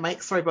just hit my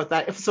mic, sorry about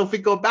that. If we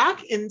go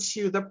back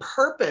into the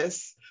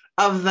purpose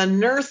of the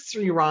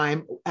nursery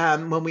rhyme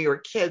when we were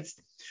kids,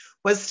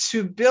 was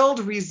to build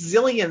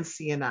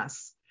resiliency in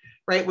us,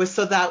 right? Was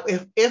so that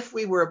if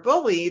we were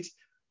bullied,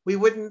 we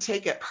wouldn't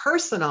take it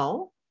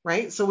personal,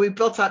 right? So we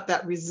built up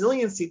that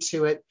resiliency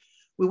to it.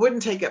 We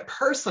wouldn't take it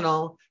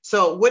personal,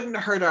 so it wouldn't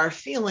hurt our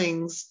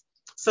feelings,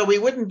 so we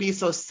wouldn't be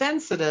so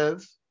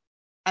sensitive.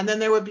 And then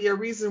there would be a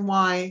reason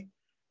why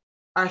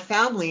our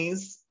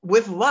families,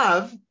 with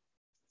love,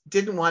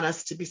 didn't want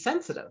us to be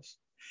sensitive.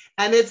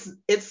 And it's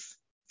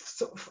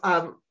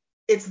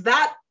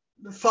that,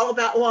 follow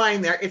that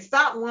line there. It's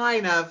that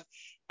line of,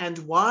 And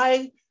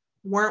why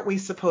weren't we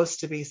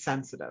supposed to be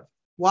sensitive?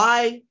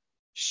 Why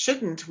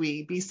shouldn't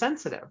we be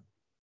sensitive?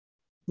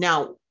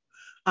 Now,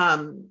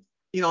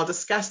 I'll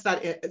discuss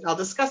that. I'll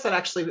discuss that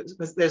actually.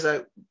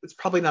 It's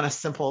probably not a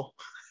simple,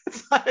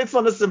 it's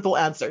not a simple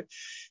answer.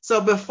 So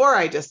before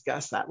I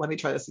discuss that, let me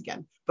try this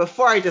again.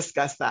 Before I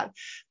discuss that,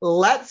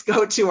 let's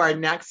go to our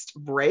next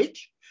break.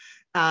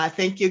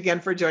 Thank you again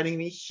for joining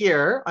me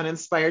here on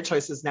Inspired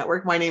Choices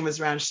Network. My name is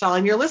Ranchelle,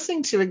 and you're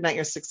listening to Ignite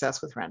Your Success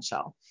with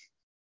Ranchelle.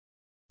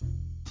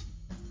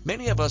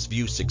 Many of us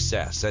view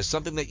success as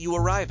something that you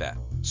arrive at,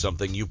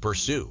 something you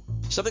pursue,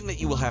 something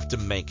that you will have to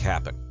make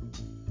happen.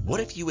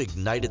 What if you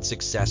ignited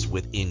success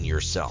within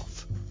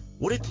yourself?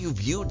 What if you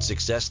viewed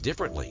success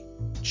differently,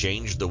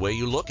 changed the way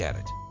you look at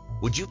it?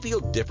 Would you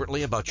feel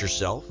differently about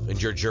yourself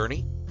and your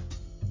journey?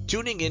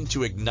 Tuning in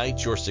to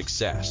Ignite Your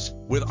Success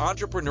with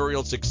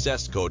entrepreneurial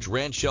success coach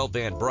Ranchelle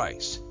Van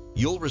Bryce,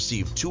 you'll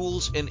receive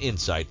tools and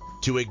insight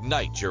to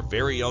ignite your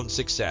very own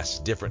success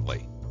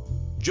differently.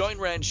 Join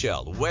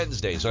Ranchelle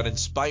Wednesdays on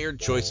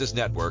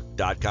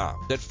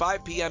InspiredChoicesNetwork.com at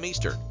 5 p.m.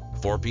 Eastern,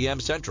 4 p.m.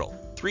 Central,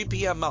 3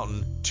 p.m.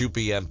 Mountain, 2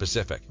 p.m.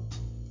 Pacific.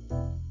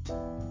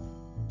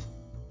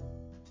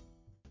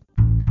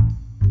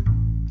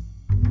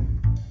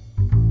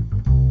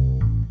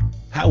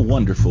 How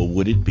wonderful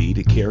would it be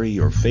to carry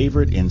your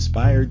favorite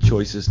Inspired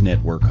Choices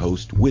Network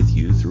host with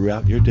you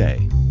throughout your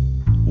day?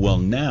 Well,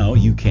 now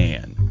you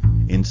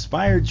can.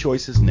 Inspired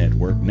Choices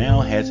Network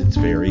now has its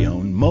very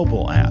own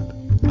mobile app.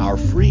 Our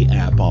free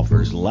app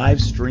offers live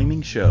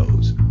streaming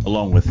shows,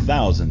 along with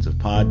thousands of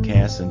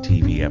podcasts and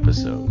TV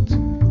episodes.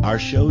 Our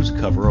shows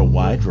cover a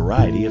wide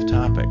variety of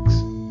topics.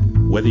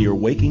 Whether you're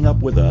waking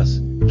up with us,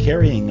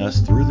 carrying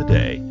us through the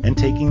day, and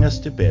taking us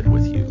to bed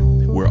with you,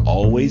 we're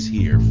always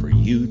here for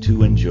you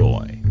to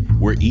enjoy.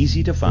 We're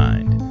easy to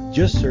find.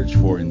 Just search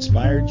for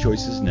Inspired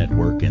Choices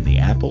Network in the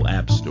Apple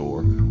App Store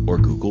or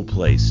Google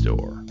Play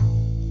Store.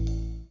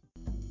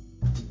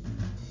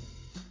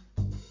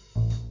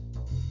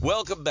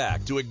 Welcome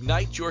back to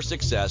Ignite Your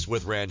Success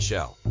with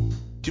Ranchelle.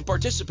 To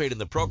participate in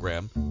the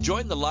program,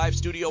 join the live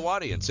studio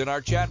audience in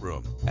our chat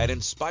room at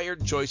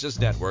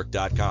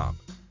InspiredChoicesNetwork.com.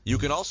 You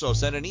can also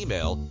send an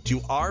email to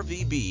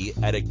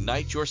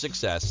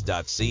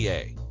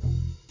rvb@igniteyoursuccess.ca.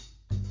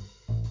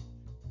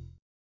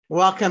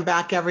 Welcome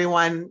back,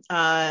 everyone.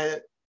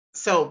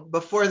 So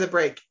before the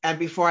break, and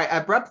before I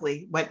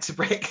abruptly went to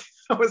break,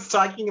 I was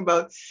talking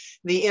about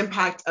the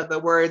impact of the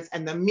words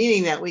and the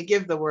meaning that we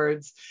give the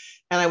words.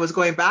 And I was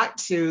going back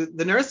to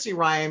the nursery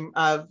rhyme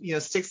of,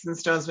 sticks and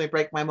stones may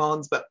break my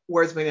bones, but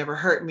words may never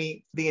hurt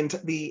me. The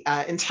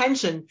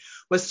intention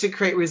was to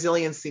create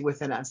resiliency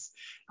within us,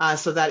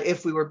 so that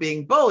if we were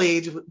being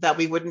bullied, that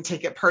we wouldn't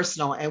take it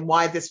personal. And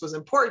why this was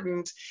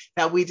important,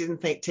 that we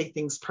didn't take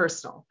things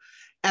personal.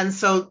 And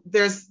so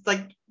there's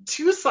like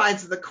two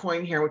sides of the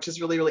coin here, which is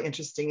really, really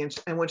interesting,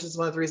 and which is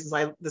one of the reasons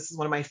this is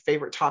one of my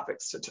favorite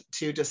topics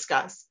to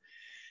discuss.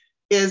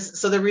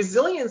 So the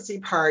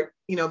resiliency part,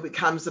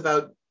 becomes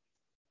about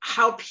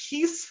how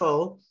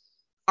peaceful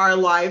our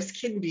lives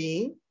can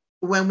be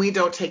when we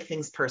don't take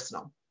things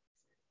personal,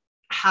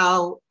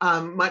 how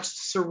much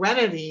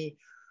serenity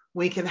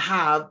we can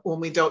have when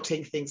we don't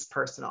take things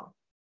personal.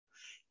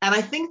 And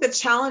I think the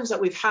challenge that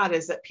we've had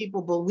is that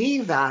people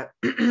believe that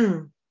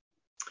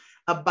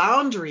a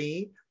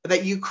boundary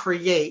that you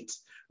create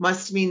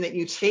must mean that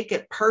you take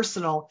it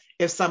personal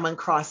if someone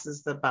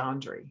crosses the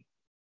boundary.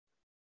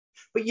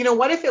 But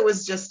what if it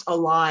was just a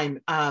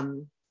line?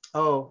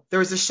 There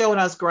was a show when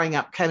I was growing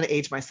up, kind of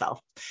aged myself,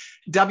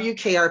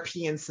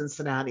 WKRP in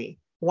Cincinnati,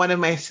 one of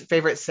my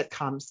favorite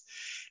sitcoms.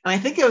 And I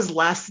think it was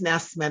Les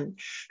Nessman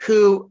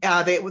who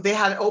they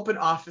had an open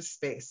office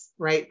space,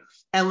 right?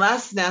 And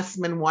Les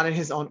Nessman wanted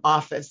his own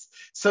office.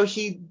 So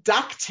he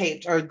duct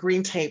taped or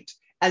green taped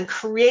and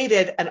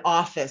created an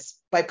office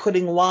by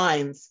putting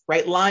lines,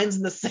 right? Lines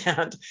in the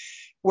sand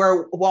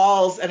where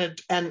walls and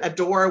a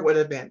door would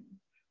have been.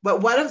 But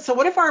what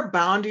if our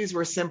boundaries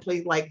were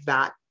simply like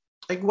that?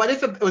 Like, what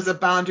if it was a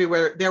boundary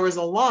where there was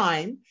a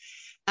line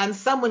and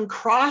someone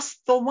crossed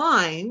the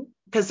line,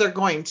 because they're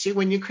going to,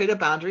 when you create a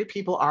boundary,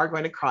 people are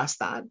going to cross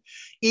that,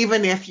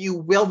 even if you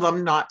will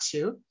them not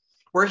to.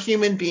 We're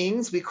human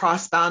beings. We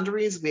cross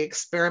boundaries. We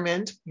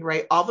experiment,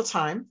 right, all the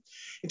time.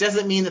 It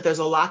doesn't mean that there's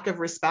a lack of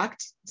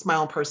respect. It's my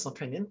own personal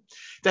opinion.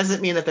 It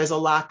doesn't mean that there's a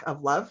lack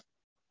of love.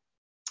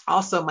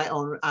 Also my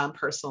own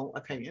personal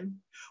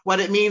opinion. What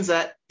it means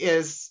that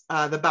is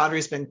the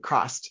boundary's been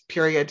crossed,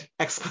 period,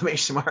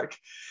 exclamation mark.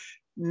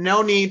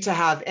 No need to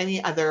have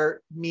any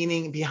other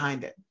meaning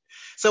behind it.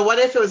 So what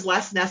if it was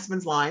Les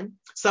Nessman's line?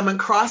 Someone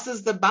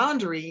crosses the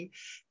boundary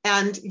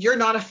and you're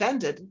not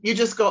offended. You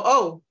just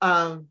go,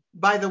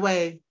 by the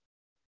way,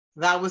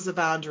 that was a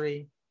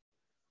boundary.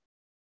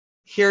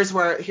 Here's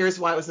why it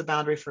was a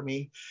boundary for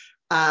me.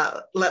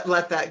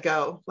 Let that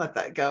go. Let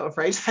that go.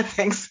 Right.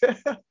 Thanks.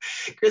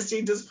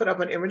 Christine just put up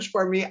an image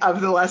for me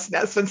of the Les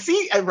Nessman.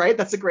 See, right.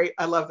 That's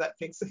I love that.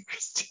 Thanks,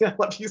 Christine. I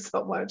love you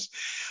so much.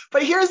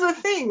 But here's the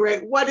thing,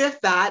 right? What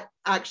if that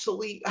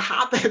actually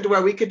happened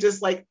where we could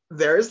just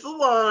there's the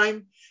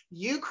line,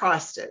 you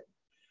crossed it.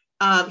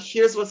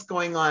 here's what's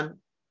going on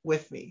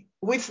with me.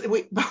 But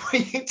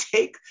when you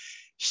take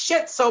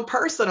shit so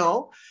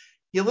personal,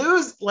 you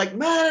lose like,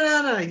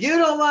 no, you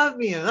don't love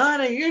me, and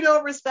no, you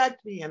don't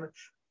respect me. And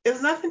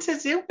it's nothing to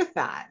do with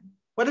that.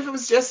 What if it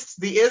was just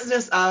the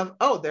isness of,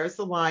 oh, there's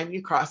the line,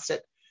 you crossed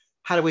it.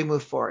 How do we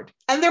move forward?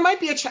 And there might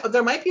be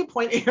a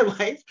point in your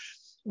life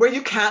where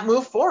you can't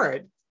move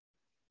forward.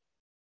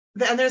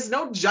 And there's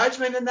no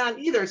judgment in that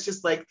either. It's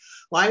just like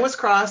line was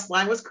crossed,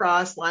 line was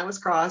crossed, line was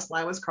crossed,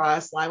 line was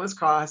crossed, line was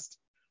crossed.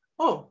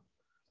 Oh,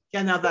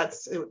 yeah, now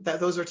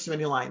those are too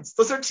many lines.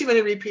 Those are too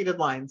many repeated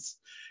lines,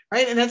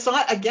 right? And it's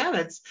not, again,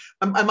 it's,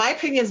 my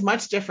opinion is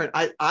much different.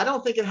 I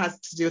don't think it has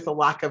to do with a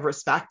lack of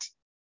respect.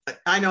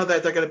 I know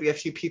that there are going to be a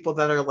few people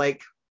that are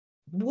like,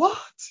 what?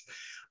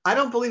 I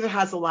don't believe it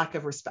has a lack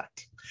of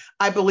respect.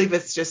 I believe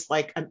it's just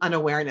like an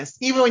unawareness.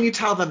 Even when you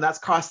tell them that's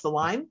crossed the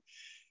line,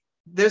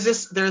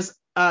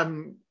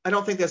 I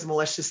don't think there's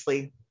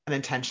maliciously an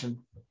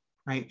intention,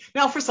 right?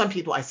 Now, for some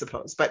people, I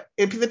suppose, but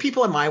the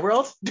people in my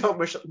world don't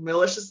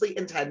maliciously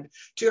intend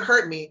to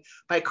hurt me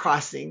by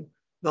crossing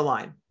the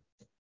line.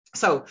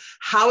 So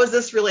how is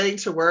this relating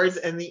to words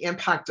and the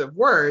impact of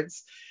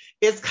words?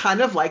 It's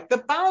kind of like the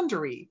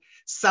boundary.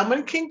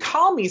 Someone can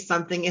call me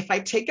something. If I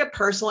take it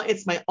personal,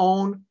 it's my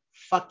own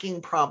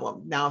fucking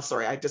problem. Now,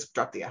 sorry, I just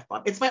dropped the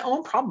F-bomb. It's my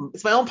own problem.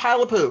 It's my own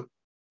pile of poo.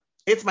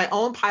 It's my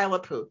own pile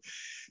of poo.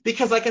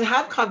 Because I can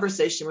have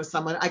conversation with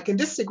someone. I can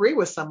disagree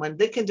with someone.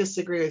 They can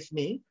disagree with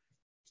me.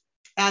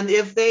 And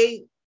if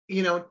they,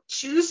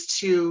 choose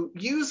to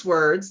use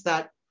words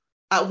that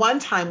at one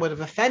time would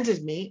have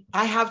offended me,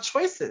 I have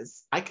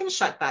choices. I can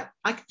shut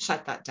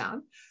that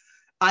down.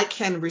 I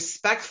can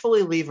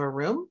respectfully leave a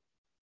room,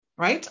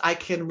 right? I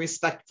can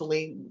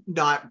respectfully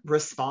not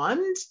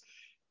respond.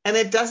 And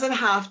it doesn't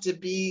have to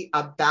be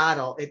a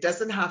battle. It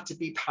doesn't have to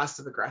be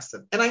passive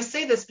aggressive. And I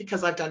say this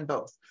because I've done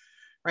both,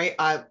 right?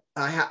 I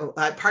have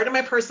part of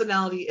my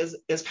personality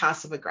is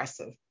passive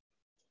aggressive.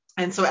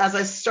 And so as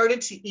I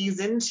started to ease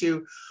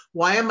into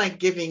why am I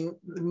giving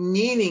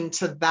meaning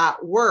to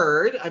that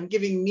word? I'm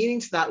giving meaning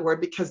to that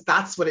word because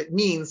that's what it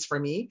means for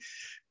me.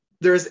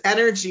 There's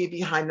energy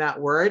behind that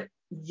word.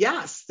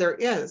 Yes, there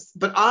is.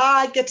 But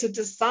I get to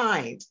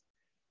decide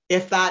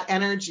if that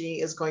energy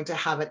is going to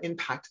have an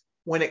impact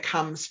when it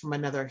comes from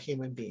another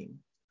human being.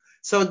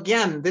 So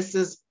again, this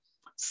is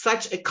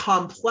such a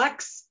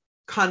complex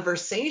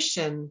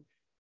conversation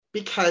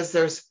because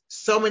there's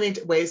so many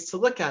ways to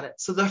look at it.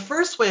 So the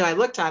first way I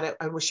looked at it,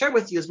 I will share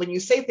with you, is when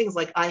you say things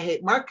like, I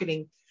hate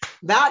marketing,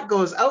 that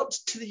goes out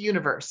to the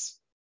universe.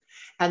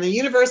 And the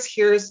universe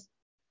hears,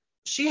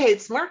 she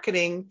hates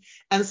marketing.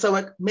 And so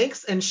it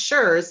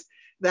ensures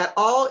that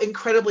all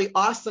incredibly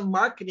awesome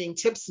marketing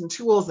tips and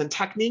tools and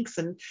techniques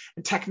and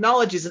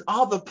technologies and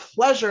all the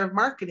pleasure of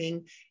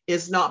marketing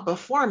is not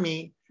before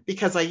me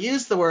because I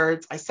used the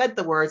words, I said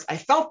the words, I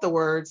felt the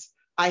words,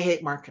 I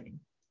hate marketing.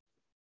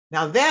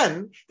 Now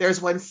then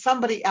there's when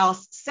somebody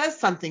else says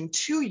something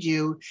to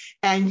you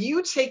and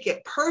you take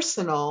it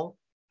personal,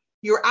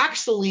 you're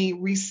actually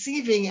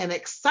receiving and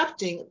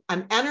accepting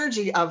an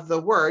energy of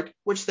the word,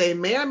 which they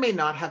may or may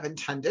not have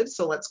intended.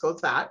 So let's go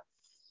with that.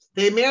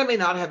 They may or may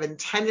not have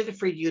intended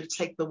for you to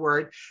take the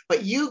word,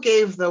 but you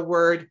gave the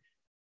word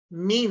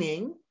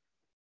meaning.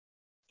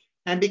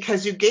 And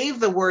because you gave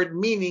the word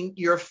meaning,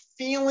 you're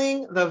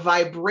feeling the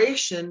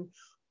vibration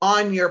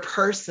on your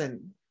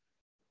person,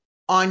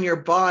 on your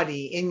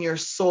body, in your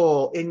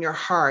soul, in your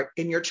heart,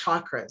 in your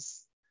chakras,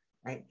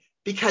 right?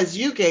 Because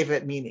you gave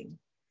it meaning.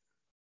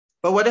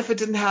 But what if it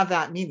didn't have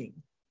that meaning?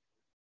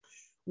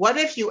 What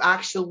if you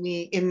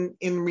actually, in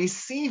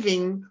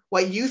receiving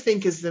what you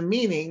think is the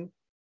meaning,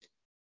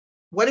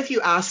 what if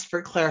you asked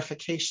for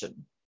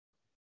clarification?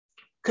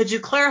 Could you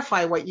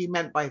clarify what you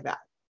meant by that?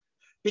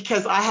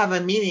 Because I have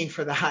a meaning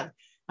for that,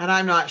 and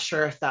I'm not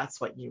sure if that's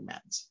what you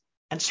meant.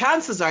 And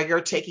chances are you're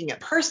taking it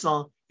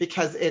personal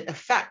because it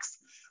affects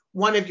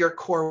one of your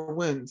core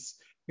wounds,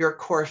 your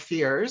core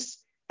fears,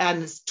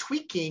 and is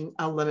tweaking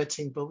a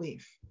limiting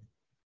belief.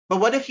 But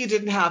what if you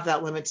didn't have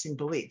that limiting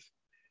belief,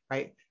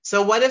 right?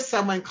 So what if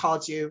someone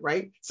called you,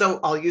 right? So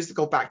I'll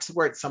go back to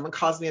words. Someone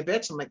calls me a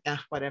bitch. I'm like,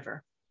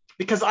 whatever.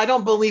 Because I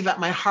don't believe in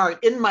my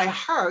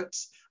heart,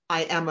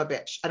 I am a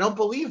bitch. I don't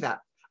believe that.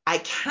 I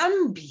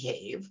can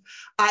behave.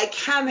 I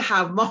can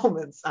have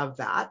moments of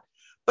that.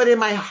 But in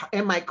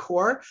my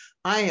core,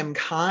 I am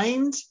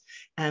kind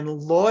and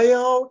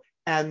loyal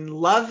and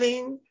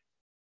loving.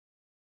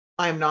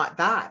 I'm not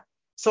that.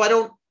 So I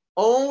don't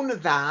own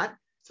that.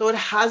 So it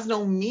has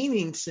no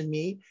meaning to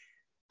me.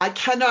 I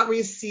cannot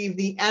receive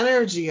the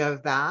energy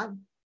of that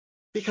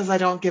because I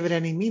don't give it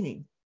any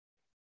meaning.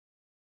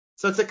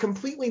 So it's a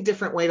completely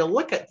different way to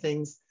look at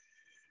things.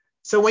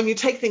 So when you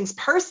take things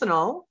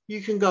personal, you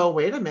can go,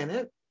 wait a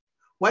minute,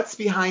 what's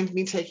behind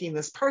me taking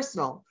this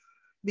personal?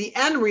 The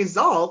end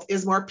result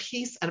is more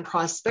peace and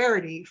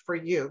prosperity for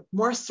you,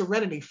 more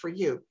serenity for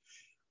you.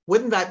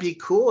 Wouldn't that be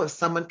cool if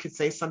someone could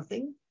say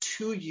something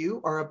to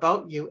you or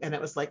about you and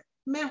it was like,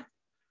 meh,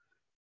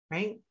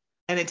 right?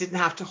 And it didn't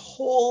have to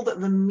hold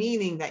the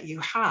meaning that you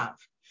have.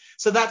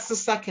 So that's the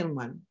second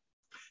one.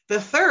 The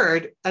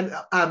third, and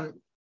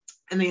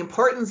the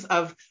importance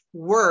of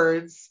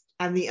words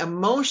and the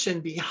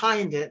emotion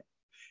behind it.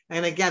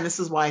 And again, this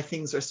is why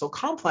things are so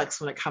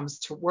complex when it comes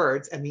to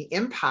words and the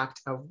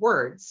impact of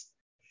words,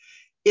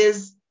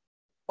 is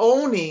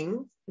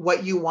owning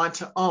what you want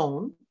to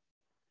own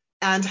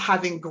and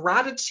having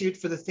gratitude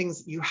for the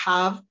things that you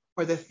have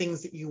or the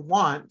things that you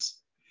want,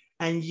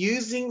 and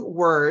using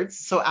words,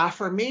 so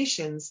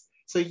affirmations,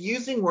 so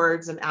using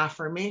words and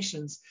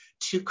affirmations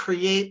to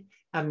create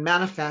and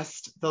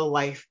manifest the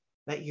life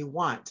that you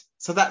want.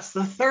 So that's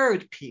the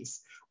third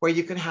piece where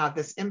you can have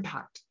this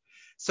impact.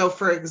 So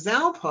for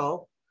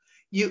example,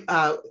 you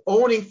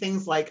owning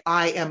things like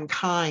I am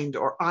kind,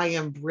 or I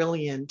am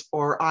brilliant,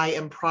 or I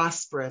am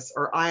prosperous,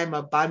 or I am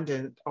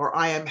abundant, or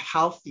I am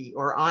healthy,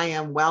 or I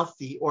am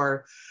wealthy,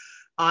 or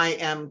I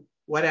am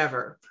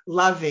whatever,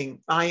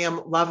 loving, I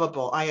am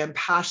lovable, I am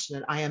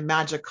passionate, I am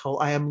magical,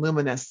 I am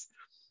luminous.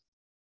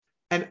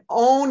 And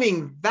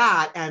owning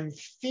that and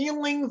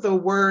feeling the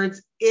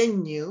words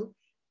in you,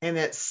 and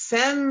it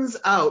sends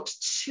out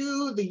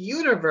to the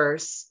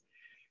universe,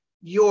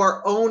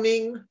 you're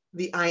owning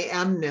the I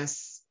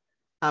amness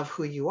of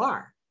who you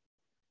are.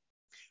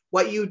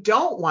 What you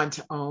don't want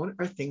to own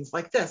are things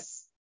like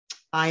this.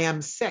 I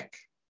am sick.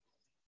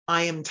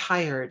 I am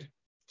tired.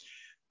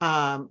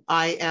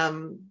 I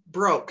am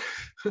broke.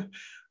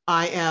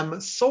 I am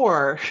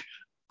sore.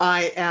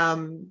 I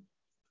am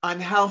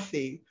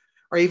unhealthy.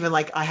 Or even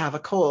like, I have a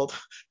cold.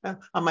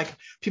 I'm like,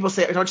 people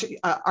say, don't you,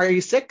 are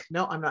you sick?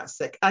 No, I'm not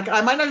sick.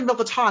 I might not even be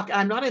able to talk.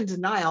 I'm not in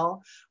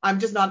denial. I'm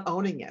just not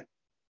owning it.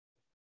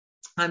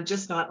 I'm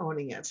just not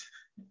owning it.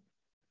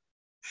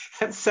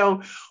 And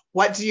so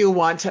what do you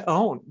want to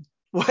own?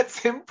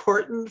 What's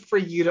important for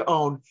you to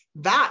own?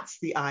 That's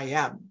the I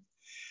am.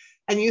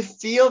 And you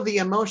feel the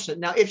emotion.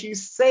 Now, if you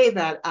say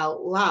that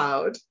out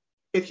loud,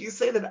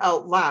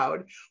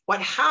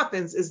 what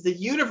happens is the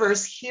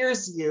universe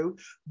hears you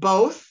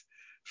both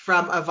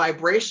from a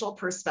vibrational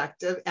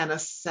perspective and a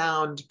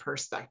sound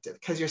perspective,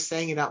 because you're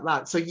saying it out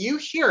loud. So you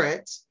hear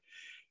it,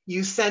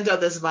 you send out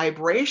this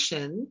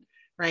vibration,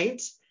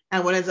 right?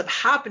 And what ends up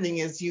happening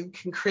is you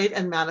can create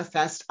and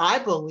manifest, I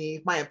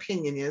believe, my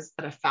opinion is,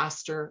 at a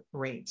faster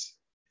rate,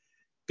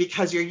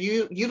 because you're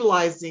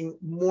utilizing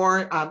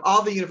more,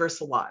 all the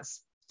universal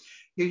laws.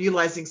 You're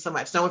utilizing so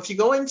much. Now, if you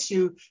go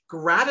into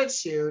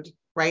gratitude,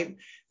 right,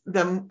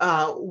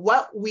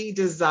 what we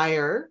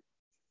desire,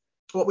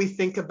 what we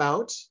think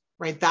about,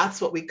 right, that's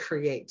what we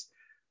create.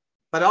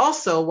 But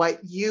also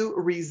what you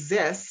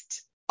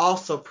resist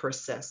also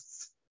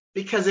persists.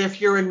 Because if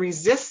you're in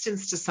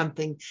resistance to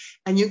something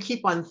and you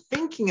keep on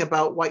thinking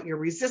about what you're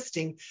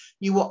resisting,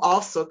 you will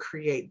also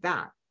create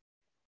that,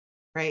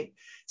 right?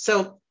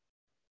 So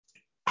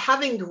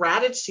having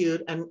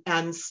gratitude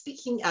and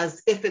speaking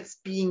as if it's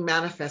being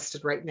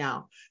manifested right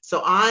now.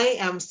 So I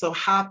am so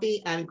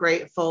happy and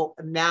grateful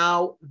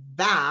now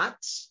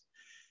that,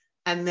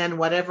 and then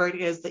whatever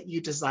it is that you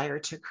desire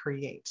to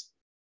create.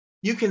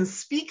 You can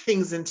speak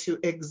things into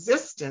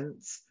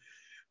existence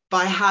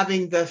by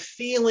having the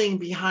feeling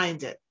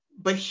behind it.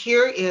 But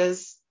here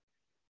is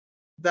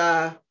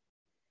the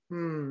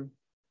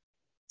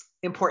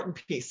important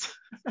piece,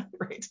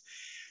 right?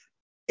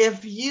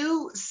 If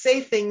you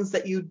say things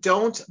that you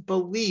don't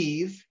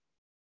believe,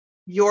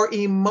 your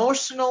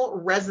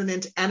emotional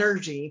resonant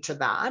energy to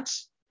that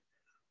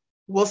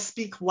will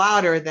speak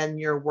louder than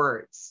your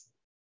words.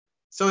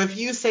 So if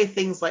you say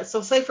things like,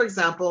 so say for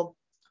example,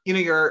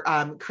 you're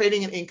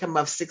creating an income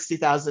of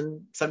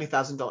 $60,000,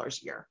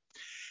 $70,000 a year,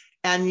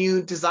 and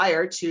you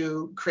desire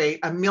to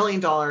create $1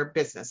 million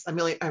business,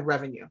 a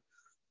revenue,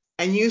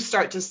 and you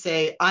start to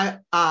say, I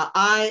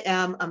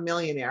am a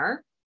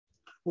millionaire.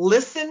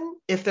 Listen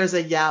if there's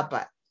a yeah,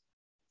 but.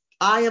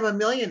 I am a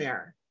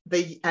millionaire.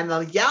 And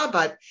the yeah,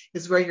 but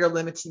is where your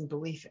limiting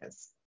belief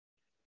is.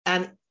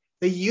 And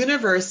the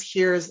universe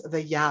hears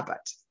the yeah,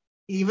 but.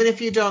 Even if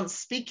you don't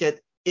speak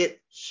it, it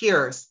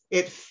hears,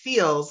 it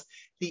feels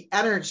the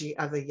energy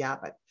of the yeah,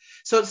 but.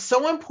 So it's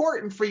so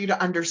important for you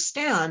to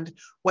understand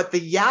what the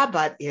yeah,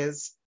 but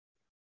is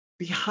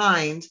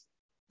behind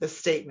the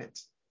statement.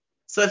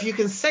 So if you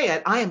can say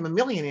it, I am a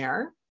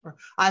millionaire, or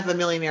I have a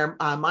millionaire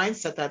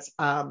mindset. That's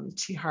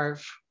T.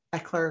 Harv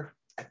Eker,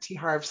 T.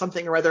 Harv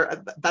something or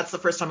other. That's the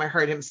first time I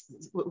heard him,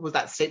 what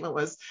that statement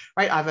was,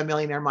 right? I have a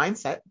millionaire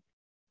mindset.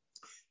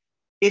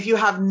 If you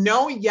have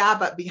no yeah,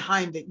 but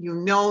behind it, you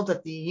know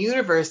that the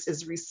universe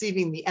is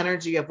receiving the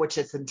energy of which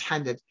it's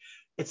intended.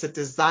 It's a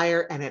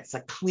desire, and it's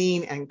a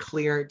clean and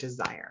clear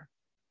desire.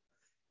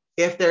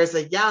 If there's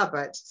a yeah,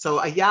 but, so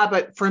a yeah,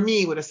 but for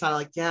me would have sounded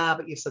like, yeah,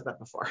 but you said that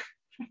before,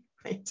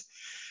 right?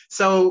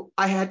 So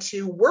I had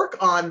to work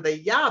on the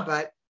yeah,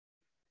 but,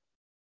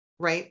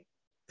 right,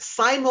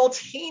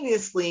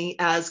 simultaneously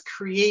as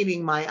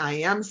creating my I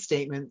am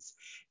statements,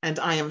 and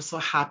I am so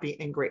happy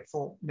and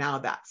grateful now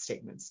that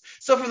statements.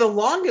 So for the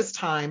longest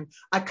time,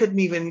 I couldn't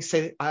even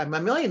say I'm a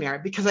millionaire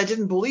because I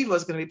didn't believe it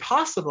was going to be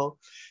possible.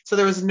 So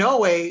there was no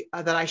way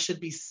that I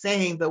should be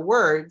saying the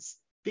words,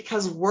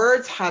 because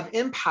words have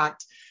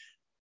impact.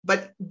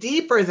 But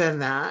deeper than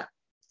that,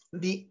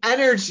 the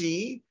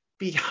energy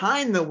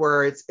behind the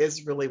words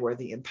is really where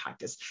the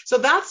impact is. So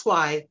that's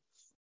why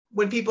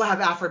when people have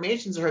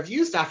affirmations or have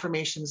used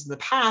affirmations in the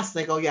past,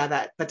 they go, yeah,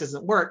 that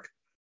doesn't work.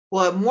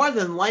 Well, more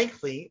than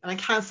likely, and I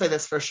can't say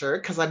this for sure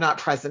because I'm not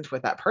present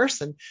with that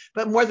person,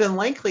 but more than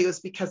likely it was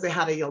because they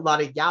had a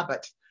lot of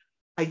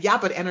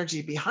yabbit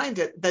energy behind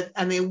it,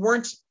 and they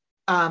weren't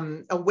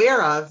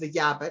aware of the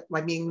yabbit.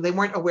 I mean, they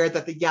weren't aware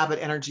that the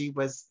yabbit energy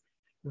was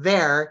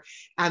there.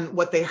 And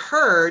what they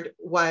heard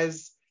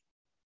was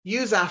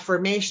use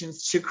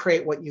affirmations to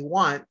create what you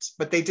want,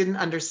 but they didn't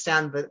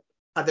understand the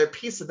other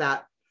piece of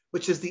that,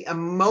 which is the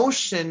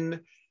emotion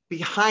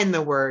behind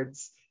the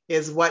words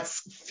is what's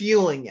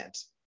fueling it.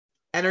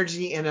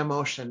 Energy and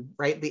emotion,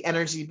 right? The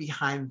energy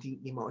behind the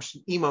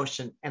emotion,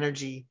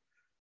 energy,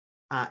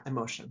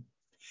 emotion.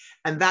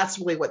 And that's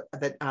really what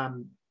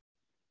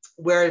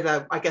where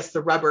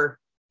the rubber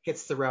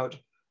hits the road.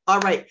 All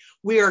right,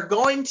 we are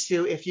going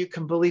to, if you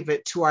can believe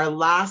it, to our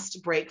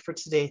last break for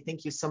today.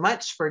 Thank you so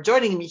much for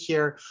joining me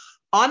here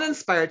on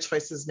Inspired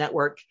Choices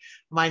Network.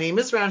 My name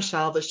is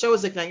Ranchelle. The show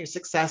is Ignite Your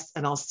Success,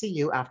 and I'll see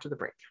you after the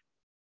break.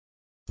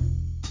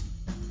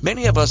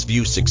 Many of us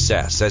view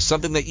success as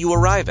something that you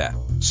arrive at,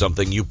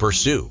 something you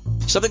pursue,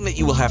 something that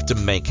you will have to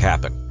make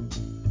happen.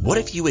 What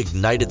if you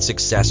ignited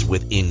success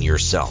within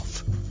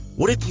yourself?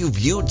 What if you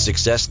viewed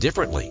success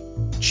differently?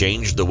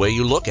 Changed the way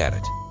you look at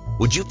it?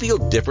 Would you feel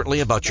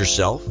differently about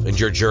yourself and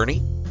your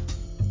journey?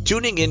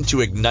 Tuning in to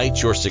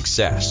Ignite Your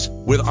Success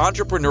with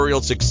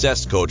entrepreneurial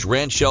success coach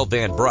Ranchelle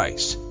Van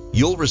Bryce,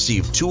 you'll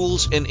receive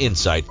tools and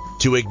insight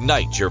to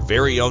ignite your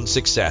very own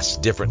success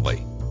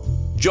differently.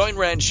 Join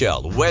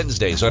Ranchelle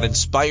Wednesdays on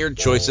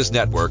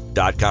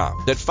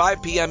InspiredChoicesNetwork.com at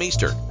 5 p.m.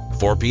 Eastern,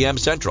 4 p.m.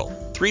 Central,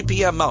 3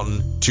 p.m.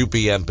 Mountain, 2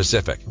 p.m.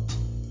 Pacific.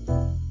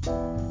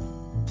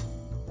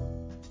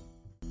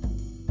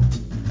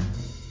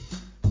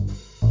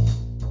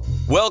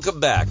 Welcome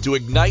back to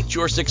Ignite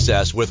Your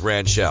Success with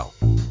Ranchelle.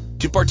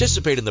 To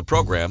participate in the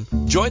program,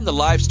 join the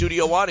live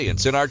studio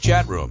audience in our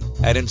chat room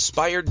at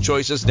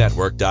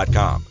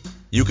InspiredChoicesNetwork.com.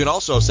 You can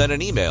also send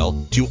an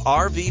email to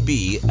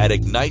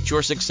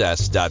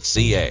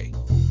rvb@igniteyoursuccess.ca.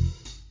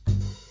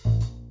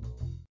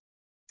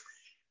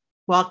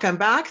 Welcome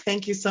back.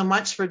 Thank you so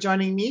much for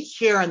joining me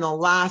here in the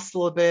last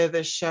little bit of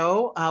the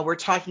show. We're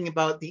talking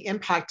about the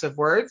impact of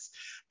words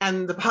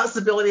and the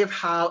possibility of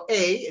how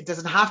A, it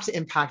doesn't have to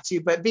impact you,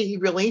 but B,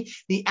 really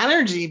the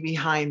energy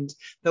behind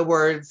the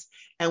words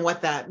and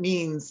what that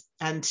means,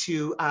 and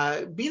to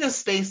be in a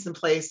space and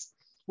place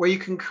where you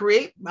can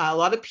create a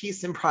lot of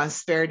peace and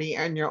prosperity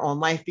in your own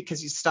life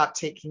because you stop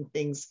taking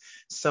things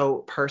so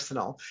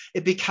personal.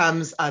 It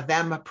becomes a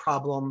them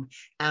problem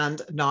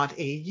and not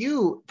a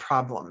you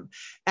problem.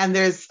 And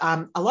there's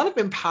a lot of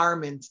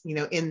empowerment,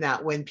 in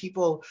that when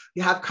you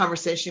have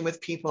conversation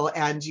with people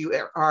and you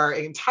are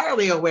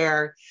entirely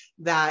aware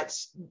that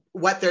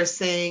what they're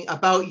saying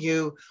about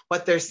you,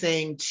 what they're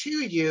saying to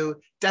you,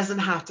 doesn't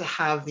have to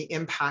have the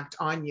impact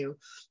on you.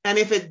 And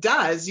if it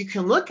does, you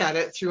can look at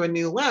it through a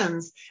new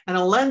lens, and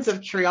a lens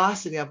of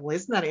curiosity of, well,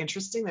 isn't that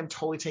interesting? I'm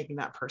totally taking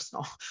that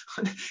personal.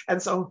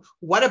 And so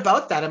what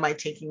about that am I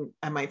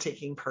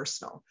taking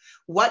personal?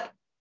 What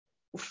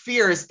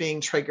fear is being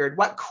triggered?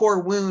 What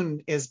core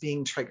wound is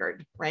being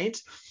triggered, right?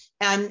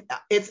 And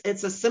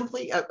it's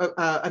simply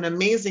an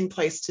amazing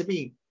place to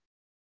be.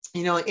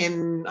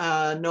 In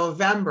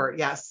November,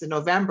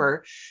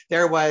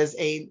 there was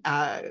a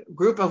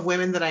group of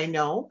women that I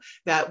know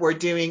that were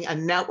doing a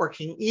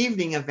networking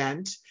evening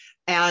event,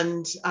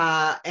 and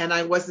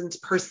I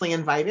wasn't personally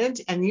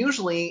invited. And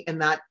usually in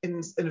that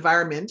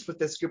environment with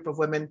this group of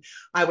women,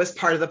 I was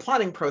part of the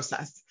planning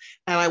process,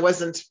 and I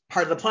wasn't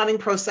part of the planning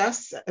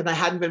process, and I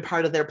hadn't been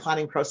part of their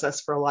planning process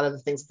for a lot of the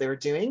things that they were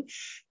doing,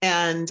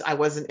 and I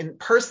wasn't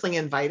personally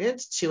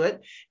invited to it,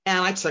 and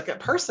I took it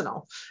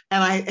personal.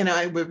 And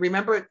I would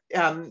remember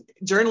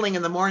journaling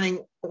in the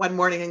morning one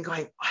morning and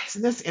going, oh,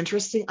 isn't this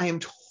interesting? I am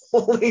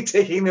totally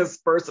taking this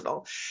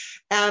personal.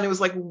 And it was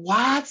like,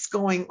 what's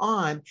going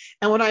on?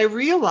 And what I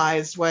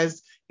realized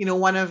was,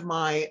 one of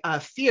my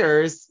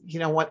fears,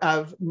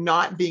 of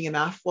not being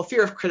enough. Well,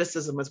 fear of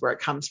criticism is where it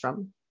comes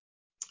from.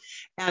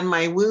 And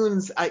my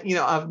wounds,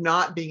 of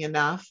not being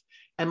enough,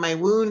 and my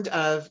wound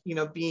of,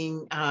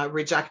 being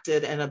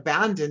rejected and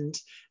abandoned,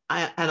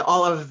 and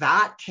all of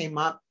that came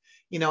up,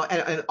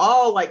 and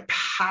all like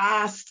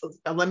past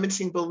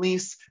limiting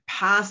beliefs,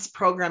 past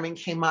programming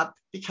came up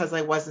because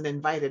I wasn't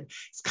invited.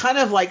 It's kind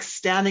of like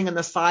standing on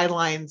the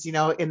sidelines, in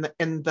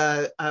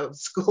the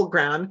school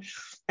ground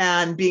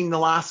and being the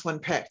last one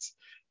picked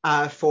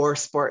for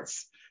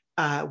sports,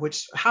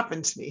 which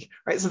happened to me,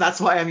 right? So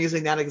that's why I'm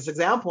using that as an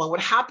example. And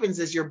what happens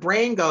is your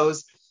brain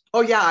goes, oh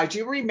yeah, do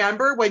you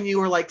remember when you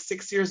were like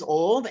 6 years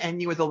old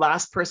and you were the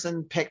last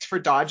person picked for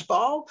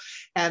dodgeball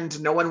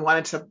and no one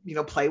wanted to,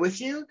 play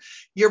with you?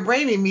 Your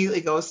brain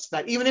immediately goes to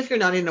that, even if you're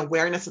not in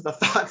awareness of the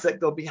thoughts that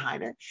go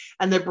behind it.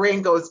 And the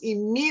brain goes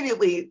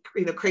immediately,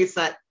 creates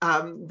that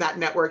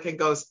network and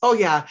goes, oh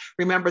yeah,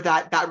 remember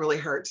that really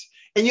hurt.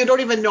 And you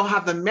don't even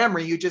have the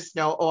memory. You just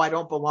know, oh, I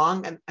don't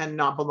belong, and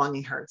not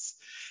belonging hurts.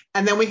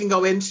 And then we can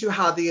go into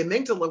how the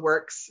amygdala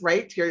works,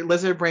 right? Your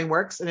lizard brain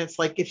works. And it's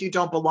like, if you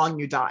don't belong,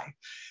 you die.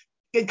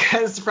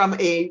 Because from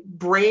a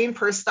brain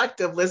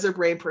perspective, lizard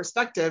brain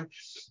perspective,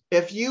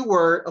 if you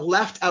were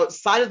left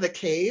outside of the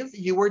cave,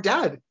 you were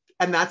dead.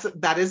 And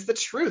that is the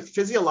truth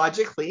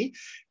physiologically,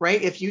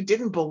 right? If you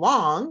didn't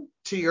belong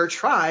to your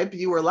tribe,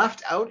 you were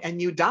left out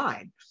and you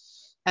died.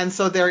 And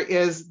so there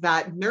is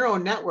that neural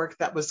network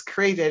that was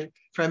created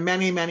from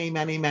many, many,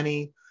 many,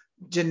 many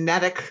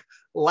genetic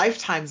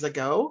lifetimes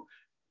ago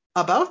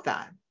about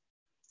that.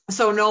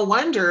 So no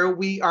wonder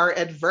we are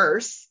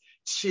adverse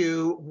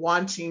to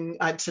wanting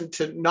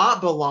to not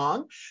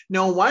belong.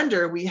 No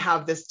wonder we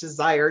have this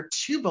desire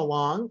to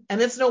belong.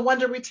 And it's no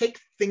wonder we take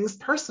things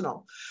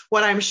personal.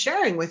 What I'm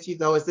sharing with you,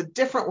 though, is a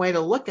different way to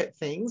look at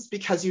things,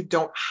 because you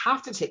don't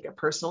have to take it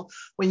personal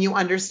when you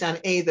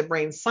understand, the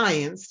brain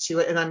science to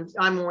it. And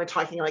I'm only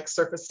talking like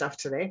surface stuff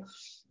today,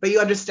 but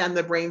you understand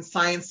the brain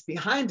science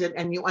behind it,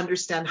 and you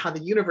understand how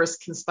the universe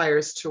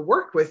conspires to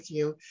work with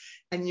you.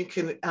 And you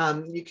can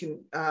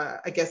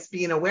I guess,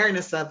 be in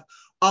awareness of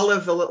all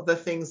of the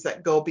things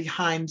that go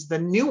behind the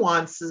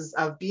nuances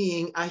of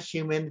being a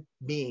human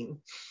being.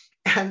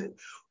 And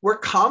we're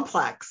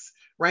complex,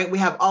 right? We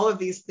have all of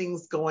these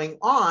things going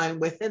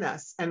on within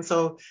us. And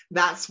so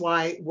that's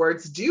why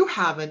words do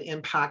have an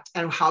impact,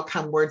 and how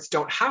come words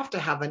don't have to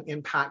have an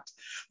impact.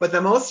 But the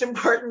most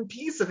important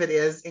piece of it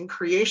is, in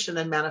creation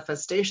and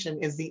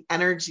manifestation, is the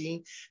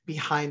energy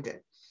behind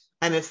it.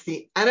 And it's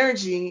the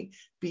energy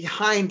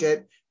behind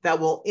it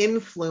that will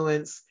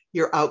influence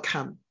your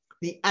outcome.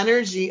 The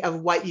energy of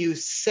what you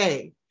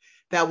say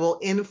that will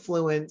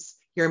influence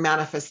your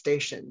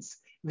manifestations.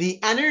 The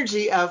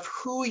energy of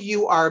who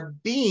you are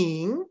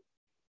being,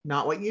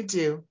 not what you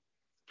do,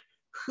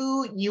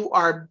 who you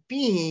are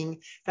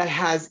being, that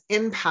has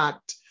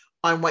impact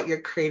on what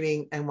you're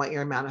creating and what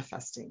you're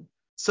manifesting.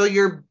 So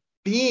your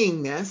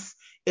beingness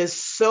is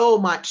so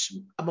much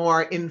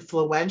more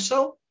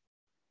influential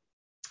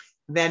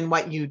than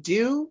what you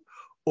do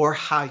or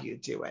how you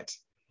do it.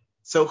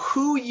 So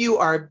who you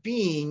are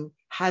being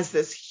has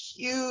this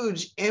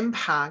huge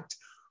impact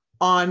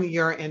on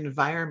your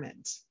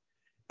environment.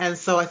 And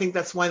so I think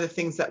that's one of the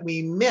things that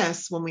we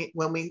miss when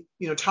we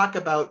talk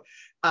about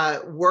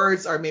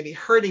words are maybe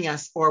hurting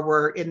us, or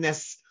we're in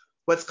this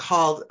what's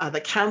called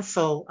the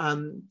cancel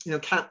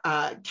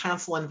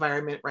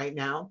environment right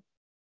now.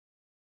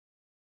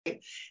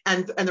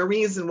 And the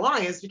reason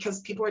why is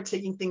because people are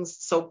taking things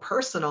so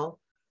personal,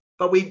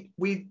 but we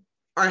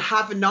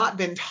have not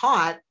been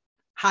taught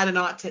how to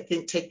not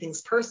take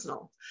things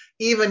personal.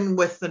 Even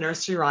with the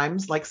nursery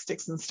rhymes, like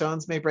sticks and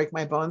stones may break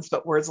my bones,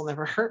 but words will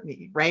never hurt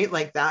me, right?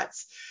 Like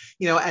that's,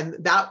 and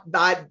that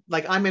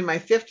like, I'm in my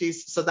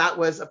 50s, so that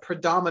was a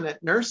predominant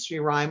nursery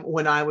rhyme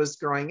when I was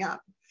growing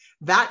up.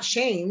 That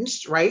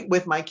changed, right,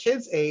 with my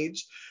kids'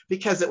 age,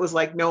 because it was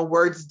like, no,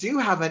 words do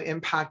have an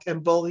impact,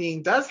 and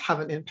bullying does have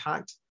an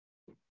impact,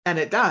 and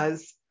it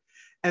does.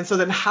 And so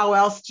then how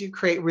else do you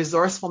create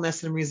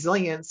resourcefulness and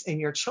resilience in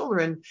your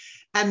children?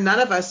 And none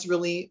of us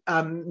really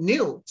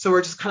knew. So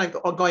we're just kind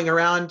of going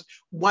around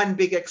one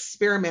big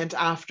experiment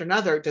after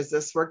another. Does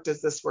this work?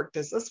 Does this work?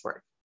 Does this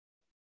work?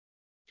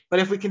 But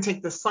if we can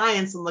take the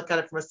science and look at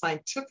it from a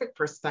scientific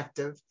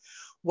perspective,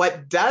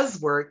 what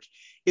does work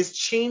is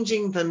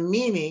changing the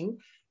meaning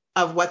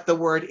of what the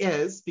word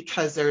is,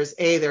 because there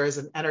is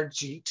an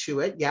energy to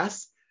it,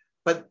 yes.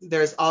 But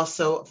there's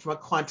also, from a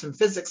quantum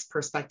physics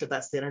perspective,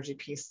 that's the energy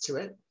piece to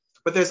it.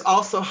 But there's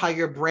also how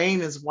your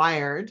brain is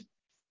wired,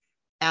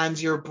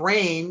 and your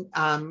brain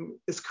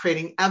is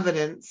creating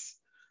evidence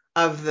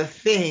of the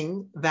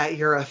thing that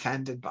you're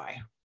offended by.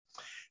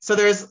 So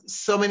there's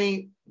so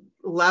many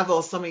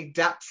levels, so many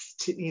depths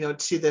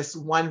to this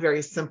one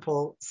very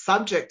simple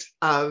subject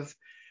of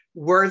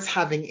words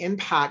having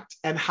impact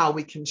and how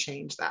we can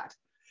change that.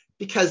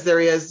 Because there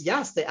is,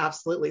 yes, they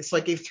absolutely. So I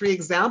gave 3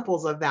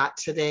 examples of that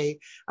today,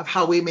 of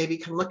how we maybe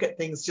can look at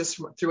things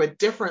just through a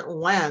different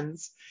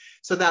lens,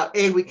 so that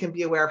we can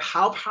be aware of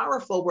how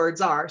powerful words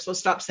are. So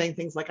stop saying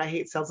things like, I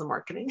hate sales and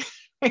marketing,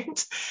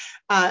 right?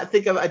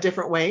 Think of a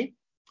different way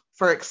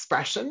for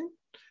expression.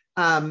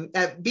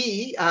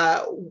 B,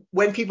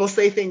 when people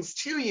say things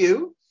to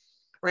you,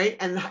 right?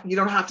 And you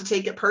don't have to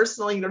take it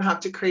personal. You don't have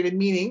to create a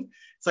meaning.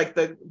 It's like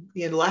the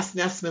Les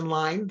Nessman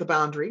line, the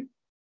boundary.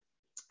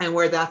 And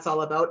where that's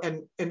all about,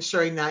 and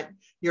ensuring that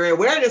your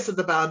awareness of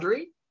the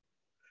boundary,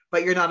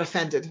 but you're not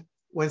offended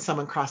when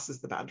someone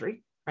crosses the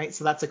boundary, right?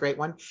 So that's a great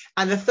one.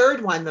 And the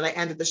third one that I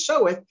ended the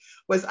show with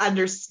was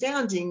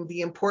understanding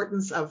the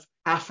importance of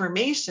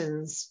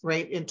affirmations,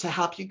 right? And to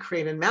help you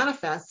create and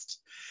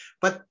manifest.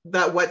 But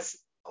that what's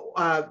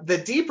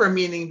the deeper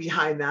meaning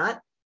behind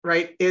that,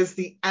 right, is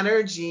the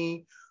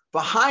energy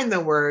behind the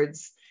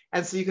words.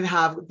 And so you can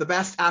have the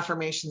best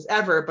affirmations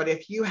ever, but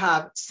if you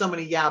have so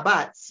many yeah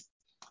buts,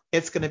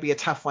 it's going to be a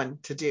tough one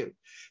to do.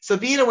 So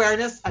be in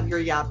awareness of your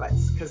yeah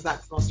buts, because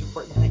that's the most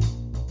important thing.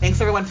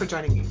 Thanks everyone for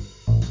joining me.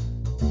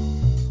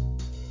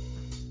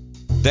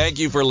 Thank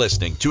you for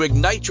listening to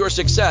Ignite Your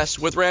Success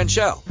with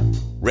Ranchelle.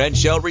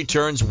 Ranchelle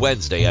returns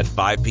Wednesday at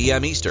 5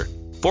 p.m. Eastern.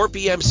 4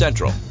 p.m.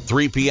 Central,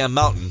 3 p.m.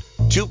 Mountain,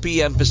 2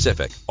 p.m.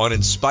 Pacific on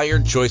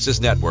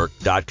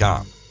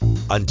InspiredChoicesNetwork.com.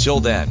 Until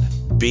then,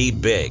 be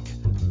big,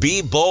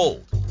 be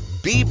bold,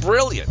 be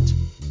brilliant,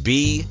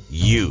 be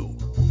you.